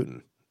off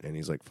Putin. and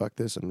he's like, "Fuck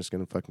this! I'm just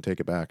gonna fucking take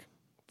it back.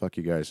 Fuck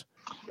you guys."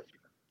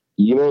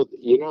 You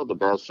know the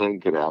best thing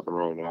could happen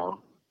right now,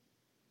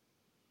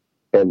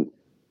 and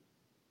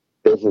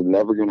this is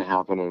never going to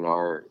happen in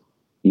our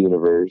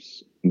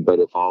universe. But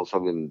if all of a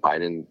sudden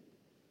Biden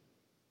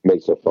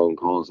makes a phone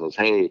call and says,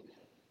 "Hey,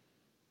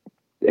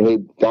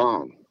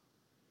 Don,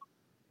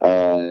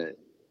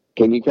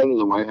 can you come to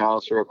the White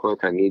House real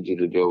quick? I need you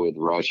to deal with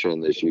Russia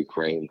and this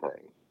Ukraine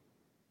thing."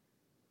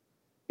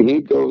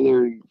 He'd go over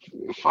there,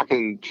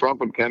 fucking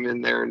Trump would come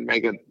in there and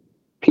make a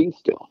peace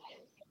deal.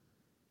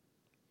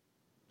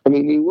 I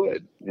mean, he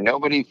would.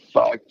 Nobody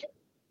fucked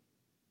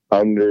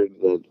under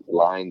the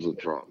lines of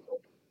Trump.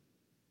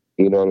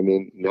 You know what I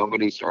mean?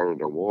 Nobody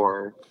started a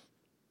war.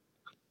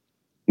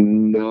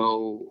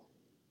 No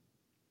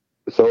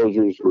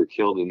soldiers were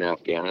killed in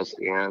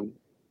Afghanistan.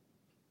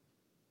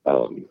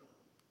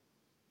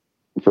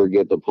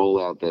 Forget the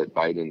pullout that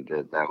Biden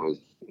did. That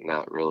was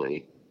not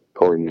really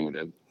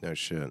coordinated. No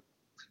shit.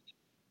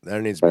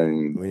 That needs to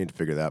be, we need to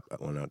figure that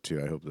one out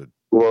too. I hope that.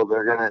 Well,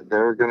 they're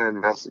gonna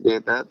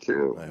investigate that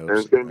too.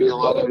 There's gonna be a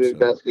lot of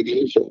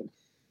investigation.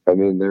 I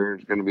mean,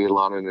 there's gonna be a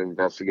lot of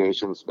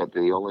investigations, but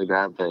the only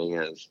bad thing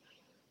is,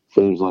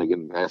 seems like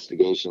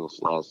investigations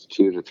last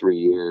 2 to 3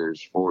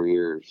 years, 4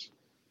 years,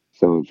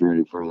 so it's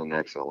ready for the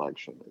next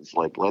election. It's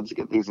like, let's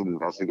get these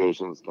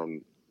investigations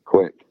done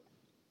quick.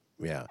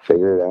 Yeah,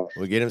 figure it out.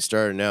 We'll get them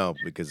started now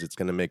because it's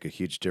going to make a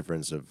huge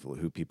difference of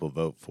who people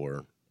vote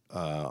for.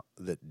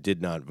 That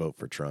did not vote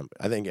for Trump.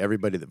 I think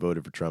everybody that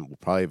voted for Trump will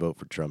probably vote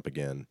for Trump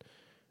again.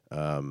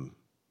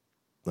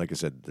 Like I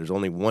said, there's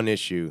only one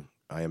issue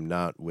I am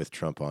not with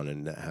Trump on,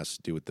 and that has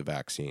to do with the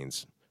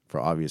vaccines for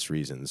obvious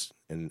reasons.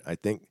 And I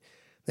think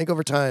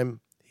over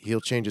time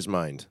he'll change his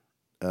mind.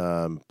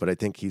 But I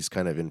think he's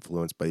kind of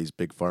influenced by these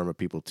big pharma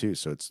people too.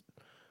 So it's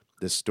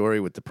this story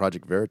with the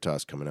Project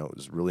Veritas coming out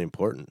was really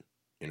important.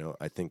 You know,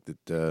 I think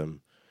that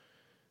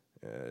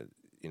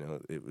you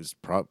know, it's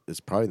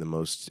probably the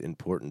most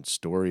important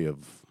story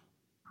of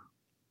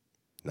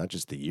not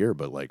just the year,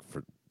 but like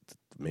for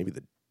maybe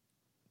the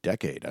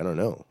decade. I don't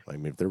know. I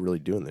mean, if they're really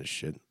doing this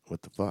shit,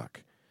 what the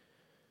fuck?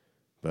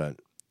 But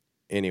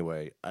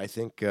anyway, I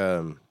think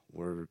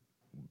we're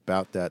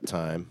about that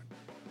time.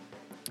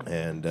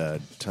 And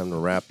time to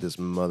wrap this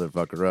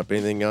motherfucker up.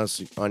 Anything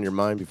else on your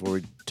mind before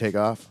we take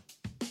off?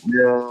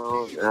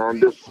 No,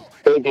 I'm just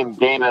thinking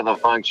gain of the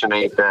function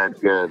ain't that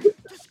good.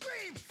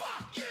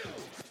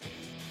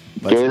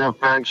 Gain of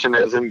function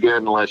isn't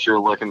good unless you're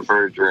looking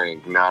for a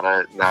drink, not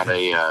a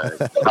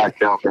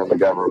cocktail from the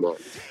government.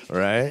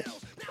 Right?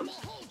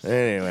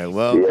 Anyway,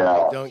 well,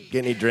 Don't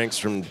get any drinks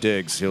from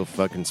Diggs. He'll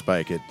fucking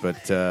spike it.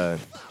 But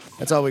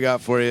that's all we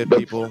got for you,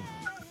 people.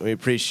 We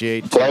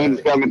appreciate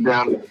planes coming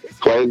down.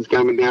 Planes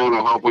coming down.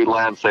 I hope we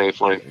land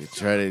safely. We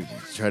try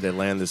to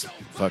land this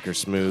fucker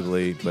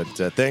smoothly. But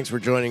thanks for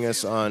joining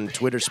us on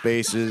Twitter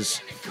Spaces.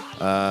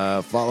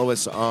 Follow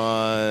us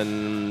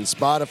on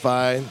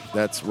Spotify.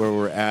 That's where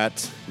we're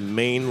at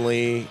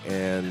mainly.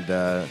 And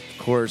of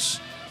course,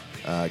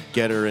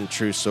 Getter and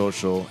True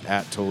Social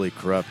at Totally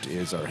Corrupt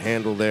is our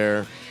handle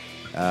there.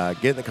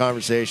 Get in the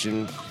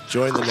conversation.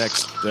 Join the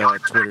next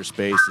Twitter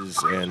Spaces,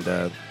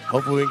 and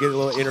hopefully we can get a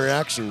little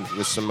interaction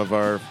with some of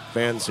our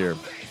fans here.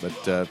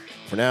 But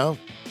for now,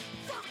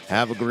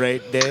 have a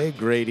great day,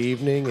 great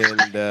evening, and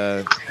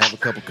have a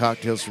couple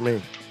cocktails for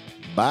me.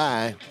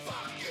 Bye.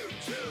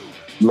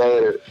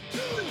 Later.